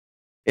moment?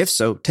 If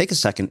so, take a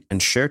second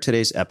and share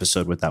today's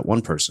episode with that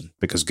one person,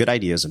 because good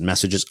ideas and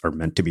messages are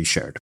meant to be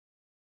shared.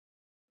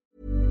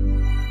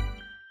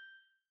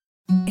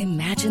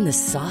 Imagine the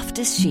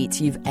softest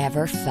sheets you've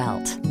ever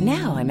felt.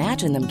 Now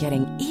imagine them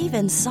getting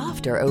even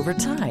softer over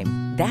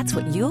time. That's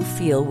what you'll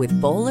feel with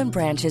Boll &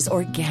 Branch's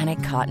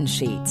organic cotton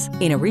sheets.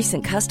 In a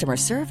recent customer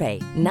survey,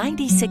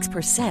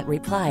 96%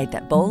 replied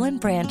that Boll &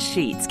 Branch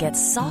sheets get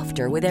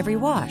softer with every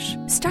wash.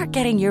 Start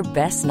getting your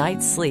best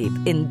night's sleep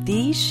in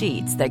these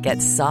sheets that get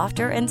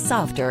softer and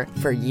softer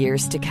for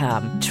years to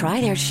come.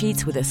 Try their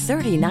sheets with a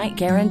 30-night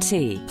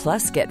guarantee.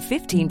 Plus, get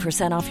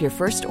 15% off your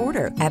first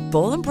order at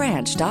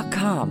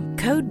bollandbranch.com.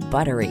 Code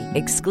BUTTERY.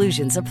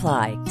 Exclusions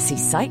apply. See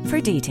site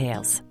for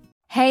details.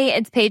 Hey,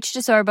 it's Paige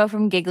DeSorbo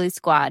from Giggly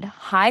Squad.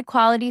 High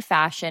quality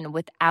fashion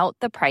without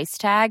the price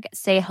tag.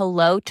 Say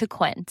hello to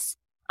Quince.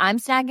 I'm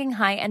snagging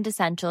high-end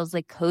essentials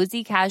like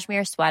cozy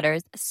cashmere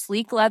sweaters,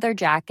 sleek leather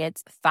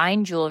jackets,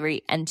 fine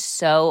jewelry, and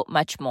so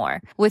much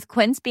more. With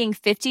Quince being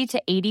 50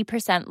 to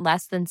 80%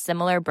 less than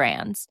similar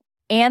brands.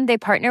 And they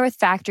partner with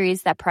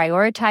factories that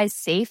prioritize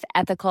safe,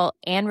 ethical,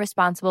 and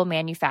responsible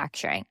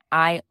manufacturing.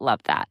 I love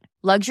that.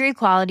 Luxury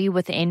quality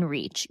within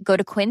reach. Go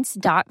to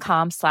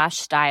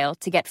quince.com/style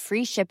to get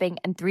free shipping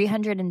and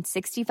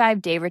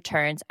 365-day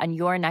returns on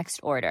your next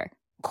order.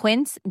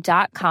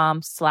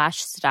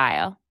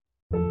 Quince.com/style.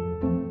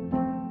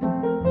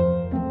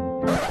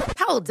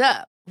 Hold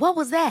up. What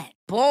was that?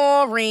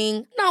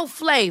 Boring. No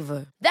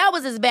flavor. That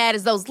was as bad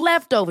as those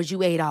leftovers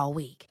you ate all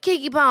week.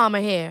 Keke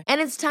Palmer here.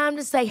 And it's time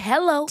to say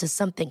hello to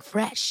something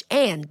fresh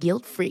and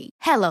guilt-free.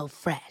 Hello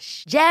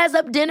Fresh. Jazz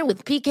up dinner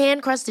with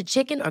pecan-crusted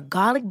chicken or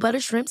garlic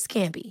butter shrimp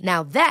scampi.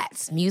 Now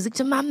that's music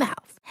to my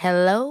mouth.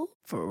 Hello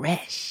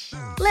Fresh.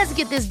 Let's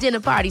get this dinner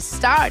party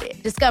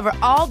started. Discover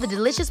all the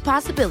delicious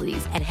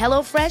possibilities at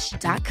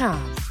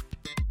hellofresh.com.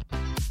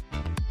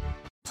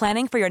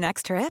 Planning for your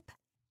next trip?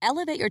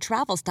 Elevate your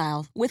travel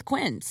style with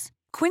Quince.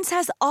 Quince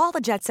has all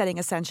the jet-setting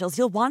essentials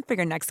you'll want for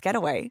your next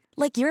getaway,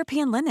 like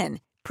European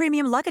linen,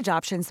 premium luggage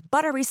options,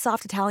 buttery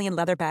soft Italian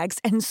leather bags,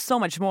 and so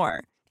much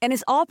more. And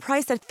is all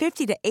priced at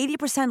 50 to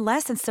 80%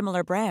 less than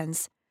similar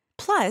brands.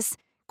 Plus,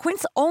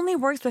 Quince only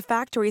works with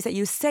factories that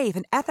use safe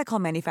and ethical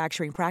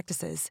manufacturing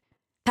practices.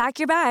 Pack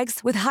your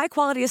bags with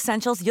high-quality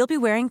essentials you'll be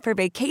wearing for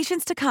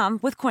vacations to come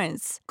with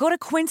Quince. Go to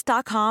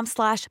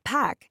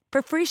quince.com/pack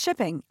for free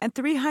shipping and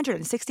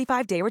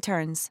 365-day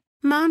returns.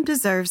 Mom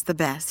deserves the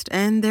best,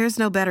 and there's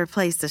no better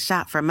place to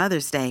shop for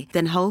Mother's Day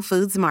than Whole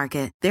Foods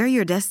Market. They're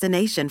your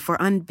destination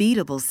for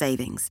unbeatable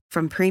savings,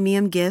 from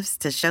premium gifts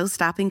to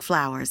show-stopping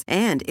flowers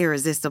and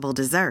irresistible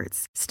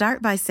desserts.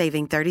 Start by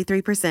saving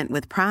 33%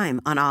 with Prime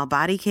on all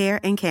body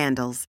care and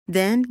candles.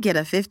 Then get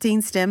a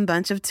 15-stem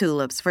bunch of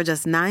tulips for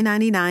just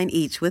 $9.99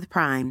 each with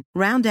Prime.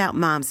 Round out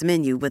Mom's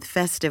menu with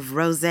festive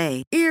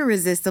rosé,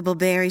 irresistible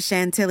berry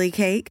chantilly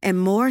cake,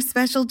 and more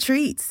special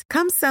treats.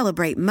 Come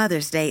celebrate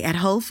Mother's Day at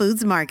Whole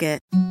Foods Market.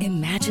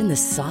 Imagine the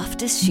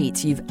softest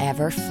sheets you've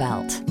ever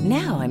felt.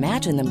 Now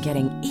imagine them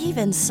getting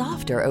even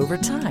softer over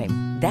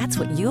time. That's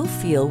what you'll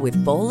feel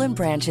with Boll &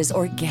 Branch's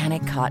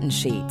organic cotton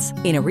sheets.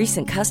 In a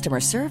recent customer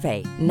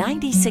survey,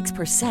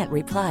 96%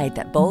 replied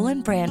that Boll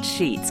 & Branch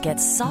sheets get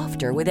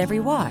softer with every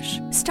wash.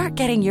 Start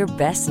getting your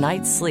best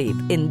night's sleep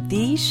in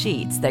these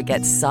sheets that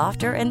get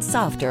softer and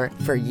softer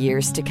for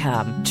years to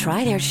come.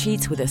 Try their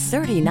sheets with a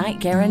 30-night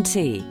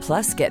guarantee.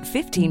 Plus, get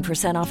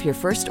 15% off your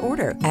first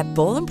order at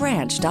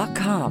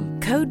bollandbranch.com.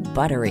 Code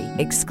BUTTERY.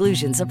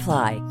 Exclusions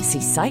apply.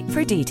 See site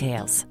for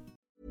details.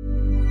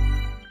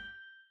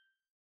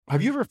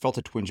 Have you ever felt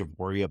a twinge of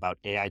worry about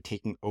AI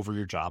taking over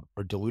your job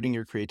or diluting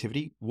your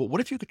creativity? Well, what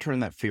if you could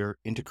turn that fear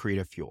into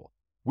creative fuel?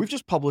 We've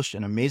just published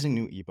an amazing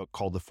new ebook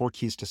called The 4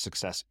 Keys to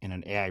Success in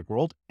an AI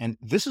World, and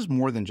this is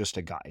more than just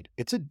a guide.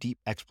 It's a deep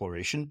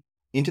exploration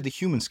into the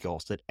human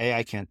skills that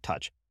AI can't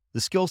touch,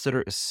 the skills that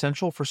are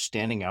essential for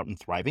standing out and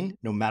thriving,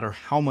 no matter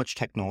how much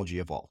technology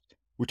evolved.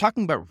 We're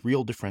talking about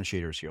real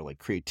differentiators here, like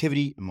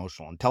creativity,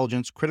 emotional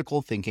intelligence,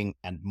 critical thinking,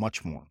 and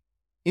much more.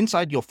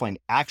 Inside, you'll find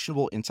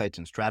actionable insights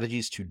and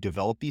strategies to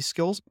develop these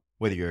skills,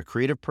 whether you're a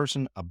creative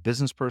person, a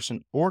business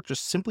person, or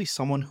just simply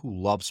someone who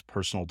loves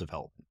personal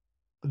development.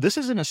 This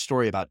isn't a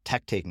story about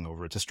tech taking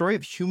over. It's a story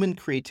of human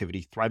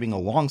creativity thriving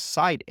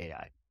alongside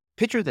AI.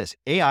 Picture this,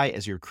 AI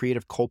as your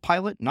creative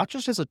co-pilot, not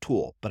just as a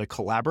tool, but a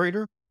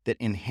collaborator that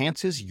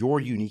enhances your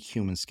unique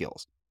human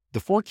skills. The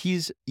 4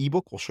 Keys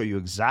ebook will show you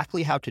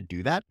exactly how to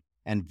do that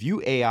and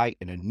view AI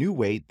in a new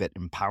way that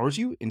empowers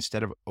you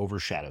instead of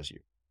overshadows you.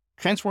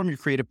 Transform your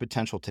creative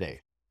potential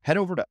today. Head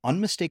over to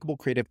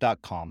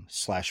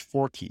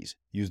unmistakablecreative.com/4keys.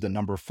 Use the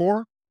number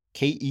 4,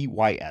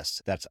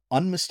 KEYS. That's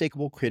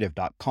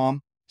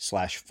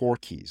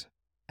unmistakablecreative.com/4keys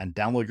and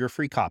download your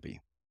free copy.